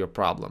cure for your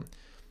problem.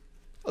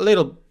 A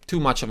little too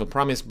much of a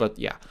promise, but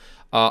yeah.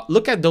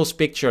 Look at those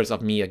pictures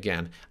of me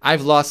again.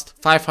 I've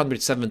lost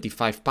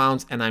 575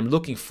 pounds and I'm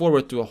looking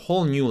forward to a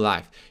whole new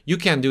life. You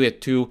can do it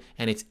too,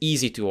 and it's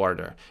easy to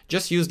order.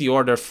 Just use the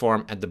order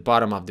form at the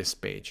bottom of this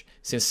page.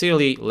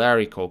 Sincerely,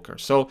 Larry Coker.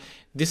 So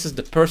this is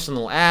the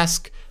personal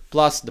ask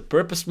plus the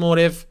purpose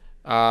motive,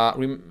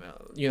 you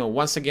know,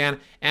 once again,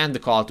 and the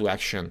call to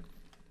action.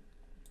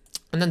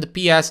 And then the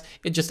PS,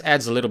 it just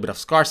adds a little bit of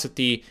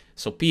scarcity.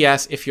 So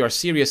PS, if you are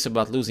serious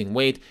about losing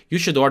weight, you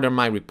should order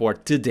my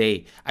report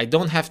today. I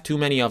don't have too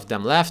many of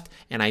them left,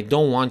 and I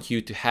don't want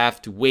you to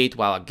have to wait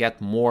while I get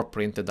more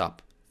printed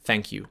up.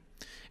 Thank you.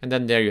 And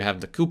then there you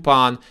have the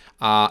coupon.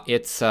 I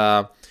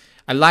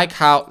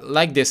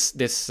like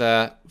this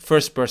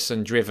first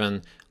person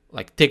driven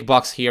like tick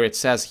box here. It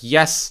says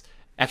yes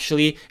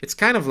Actually, it's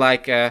kind of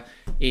like a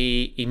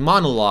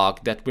monologue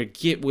that we're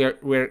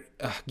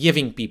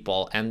giving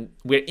people, and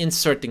we're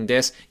inserting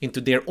this into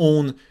their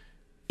own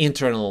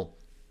internal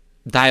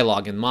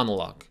dialogue and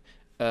monologue.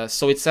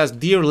 So it says,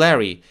 "Dear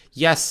Larry,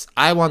 yes,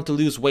 I want to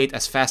lose weight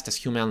as fast as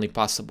humanly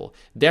possible.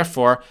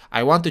 Therefore,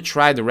 I want to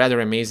try the rather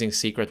amazing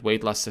secret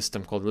weight loss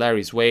system called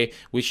Larry's Way,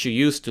 which you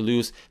use to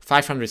lose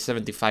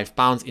 575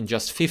 pounds in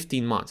just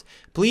 15 months.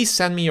 Please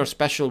send me your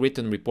special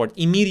written report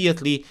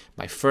immediately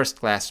by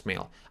first-class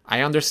mail.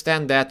 I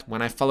understand that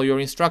when I follow your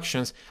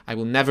instructions, I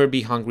will never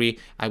be hungry,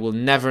 I will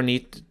never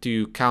need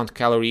to count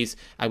calories,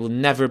 I will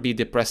never be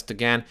depressed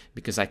again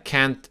because I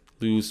can't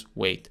lose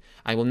weight.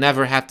 I will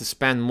never have to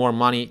spend more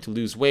money to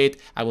lose weight.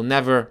 I will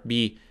never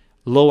be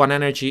low on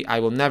energy. I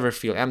will never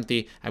feel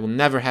empty. I will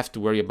never have to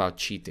worry about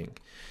cheating."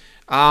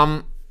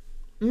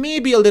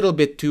 Maybe a little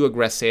bit too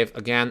aggressive.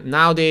 Again,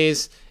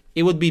 nowadays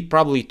it would be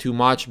probably too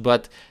much,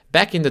 but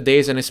back in the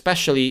days, and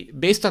especially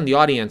based on the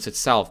audience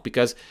itself,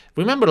 because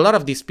remember, a lot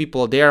of these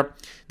people,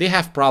 they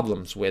have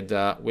problems with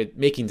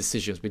making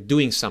decisions, with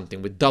doing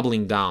something, with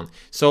doubling down.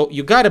 So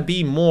you got to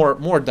be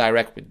more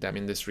direct with them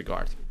in this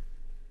regard.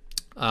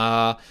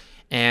 But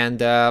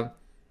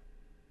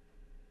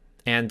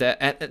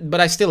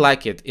I still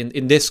like it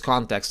in this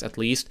context, at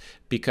least,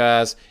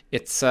 because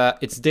it's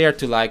there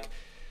to, like,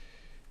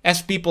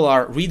 as people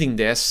are reading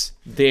this,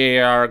 they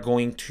are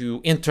going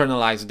to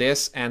internalize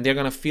this, and they're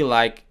gonna feel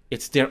like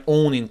it's their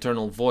own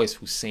internal voice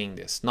who's saying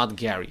this, not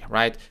Gary,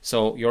 right?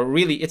 So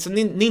it's a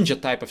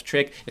ninja type of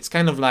trick. It's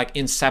kind of like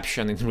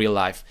Inception in real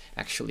life,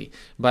 actually,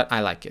 but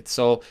I like it.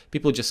 So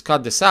people just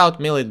cut this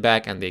out, mail it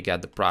back, and they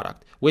get the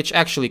product, which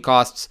actually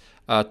costs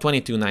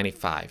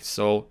 $22.95.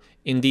 So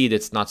indeed,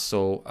 it's not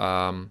so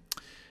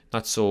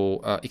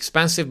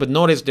expensive. But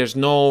notice there's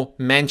no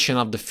mention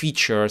of the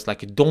features.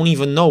 Like, I don't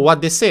even know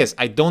what this is.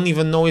 I don't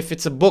even know if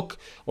it's a book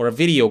or a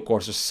video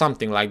course or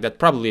something like that.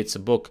 Probably it's a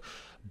book,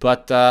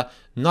 but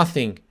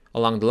nothing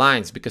along the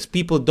lines, because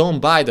people don't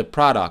buy the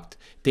product.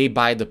 They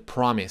buy the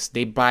promise.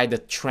 They buy the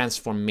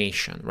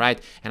transformation, right?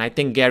 And I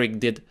think Gary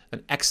did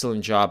an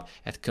excellent job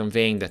at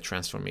conveying that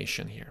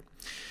transformation here.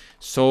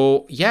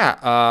 So yeah,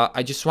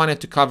 I just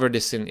wanted to cover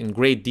this in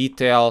great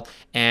detail.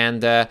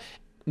 And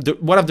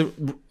one of the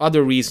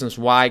other reasons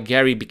why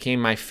Gary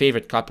became my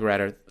favorite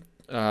copywriter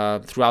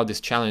throughout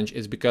this challenge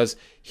is because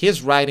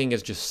his writing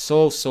is just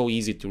so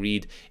easy to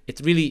read. It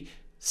really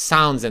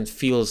sounds and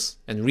feels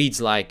and reads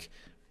like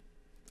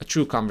a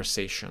true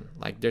conversation.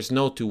 Like, there's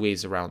no two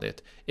ways around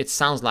it. It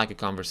sounds like a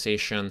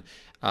conversation.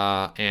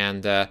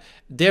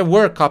 There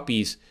were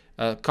copy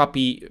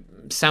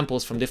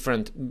samples from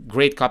different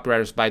great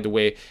copywriters, by the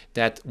way,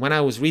 that when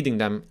I was reading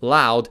them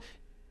loud,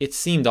 it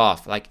seemed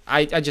off. Like,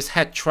 I just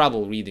had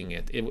trouble reading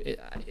it.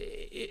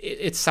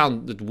 It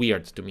sounded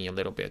weird to me a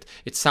little bit.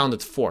 It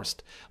sounded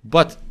forced,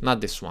 but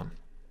not this one.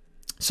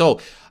 So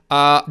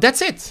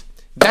that's it.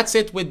 That's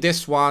it with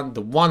this one,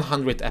 the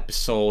 100th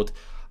episode.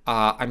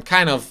 I'm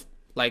kind of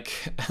like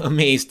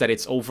amazed that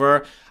it's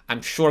over.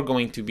 I'm sure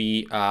going to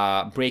be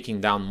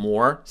breaking down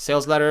more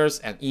sales letters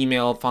and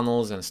email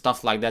funnels and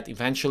stuff like that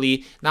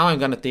eventually. Now I'm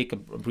going to take a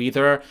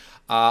breather.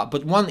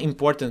 But one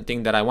important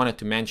thing that I wanted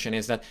to mention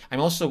is that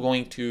I'm also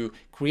going to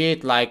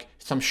create like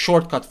some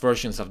shortcut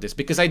versions of this,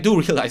 because I do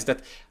realize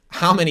that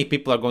how many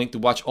people are going to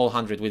watch all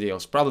 100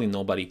 videos? Probably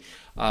nobody,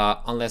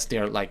 unless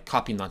they're like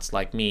copy nuts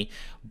like me.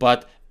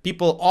 But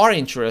people are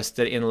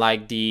interested in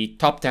like the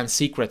top 10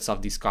 secrets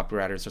of these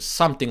copywriters or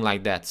something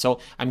like that. So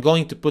I'm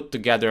going to put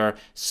together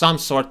some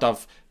sort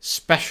of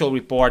special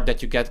report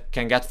that you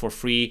can get for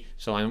free.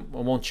 So I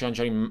won't charge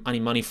any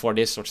money for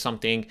this or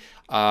something.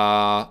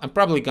 I'm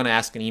probably gonna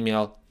ask an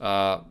email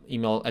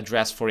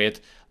address for it,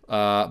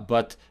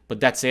 but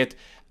that's it.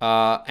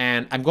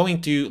 And I'm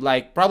going to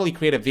like probably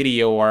create a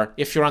video, or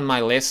if you're on my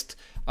list,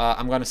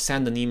 I'm gonna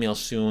send an email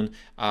soon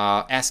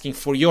asking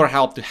for your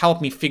help to help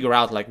me figure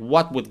out like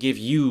what would give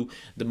you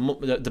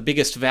the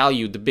biggest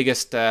value, the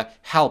biggest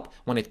help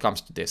when it comes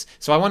to this.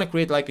 So I want to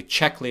create like a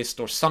checklist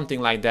or something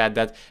like that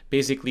that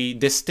basically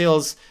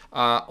distills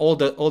all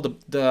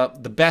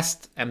the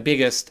best and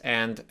biggest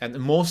and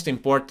most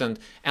important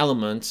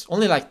elements,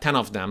 only like 10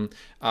 of them,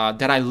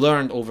 that I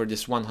learned over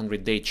this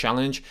 100-day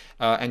challenge,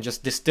 and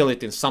just distill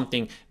it in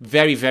something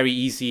very, very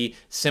easy,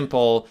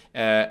 simple,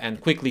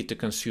 and quickly to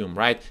consume,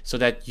 right? So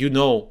that you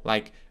know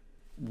like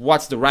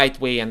what's the right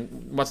way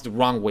and what's the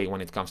wrong way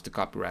when it comes to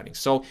copywriting.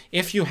 So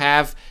if you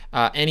have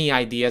any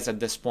ideas at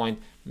this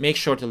point, make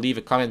sure to leave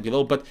a comment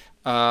below. But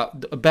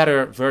a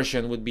better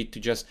version would be to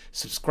just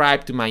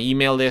subscribe to my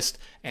email list,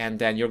 and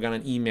then you're gonna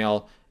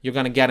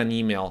get an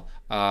email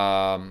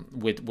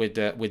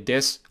with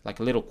this, like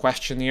a little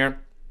questionnaire.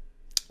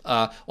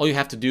 All you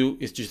have to do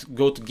is just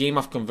go to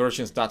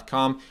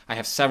gameofconversions.com. I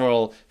have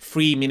several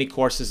free mini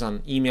courses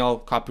on email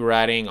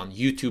copywriting, on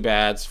YouTube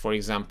ads, for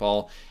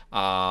example,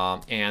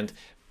 and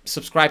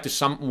subscribe to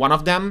one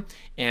of them,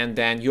 and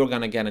then you're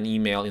gonna get an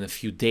email in a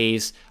few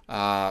days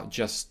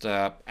just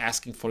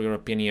asking for your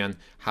opinion.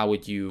 How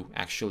would you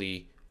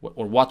actually,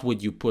 or what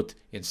would you put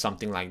in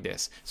something like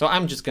this? So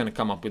I'm just gonna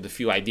come up with a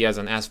few ideas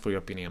and ask for your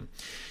opinion.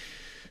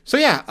 So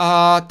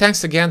yeah,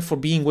 thanks again for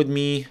being with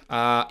me.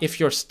 If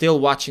you're still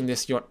watching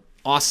this, you're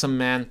awesome,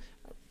 man.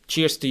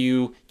 Cheers to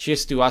you.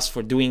 Cheers to us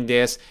for doing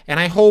this. And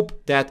I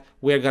hope that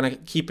we're gonna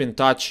keep in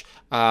touch.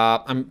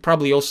 I'm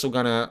probably also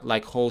gonna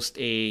like host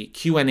a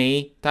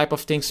Q&A type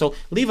of thing. So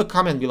leave a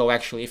comment below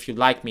actually if you'd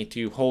like me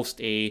to host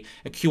a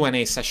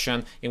Q&A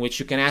session in which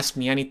you can ask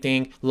me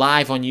anything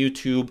live on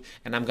YouTube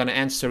and I'm gonna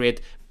answer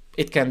it.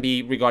 It can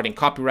be regarding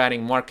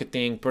copywriting,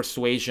 marketing,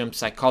 persuasion,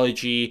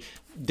 psychology,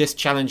 this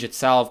challenge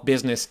itself,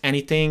 business,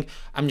 anything.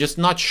 I'm just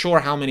not sure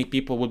how many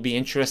people would be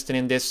interested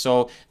in this,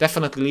 so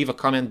definitely leave a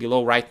comment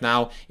below right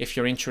now if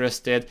you're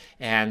interested,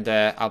 and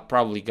I'll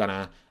probably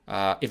gonna,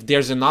 if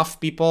there's enough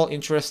people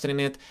interested in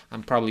it,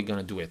 I'm probably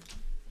gonna do it.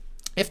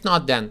 If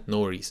not, then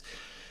no worries.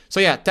 So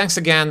yeah, thanks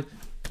again.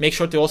 Make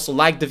sure to also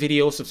like the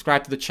video,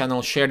 subscribe to the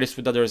channel, share this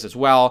with others as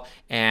well,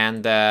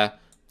 and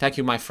thank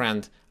you, my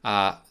friend.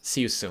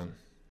 See you soon.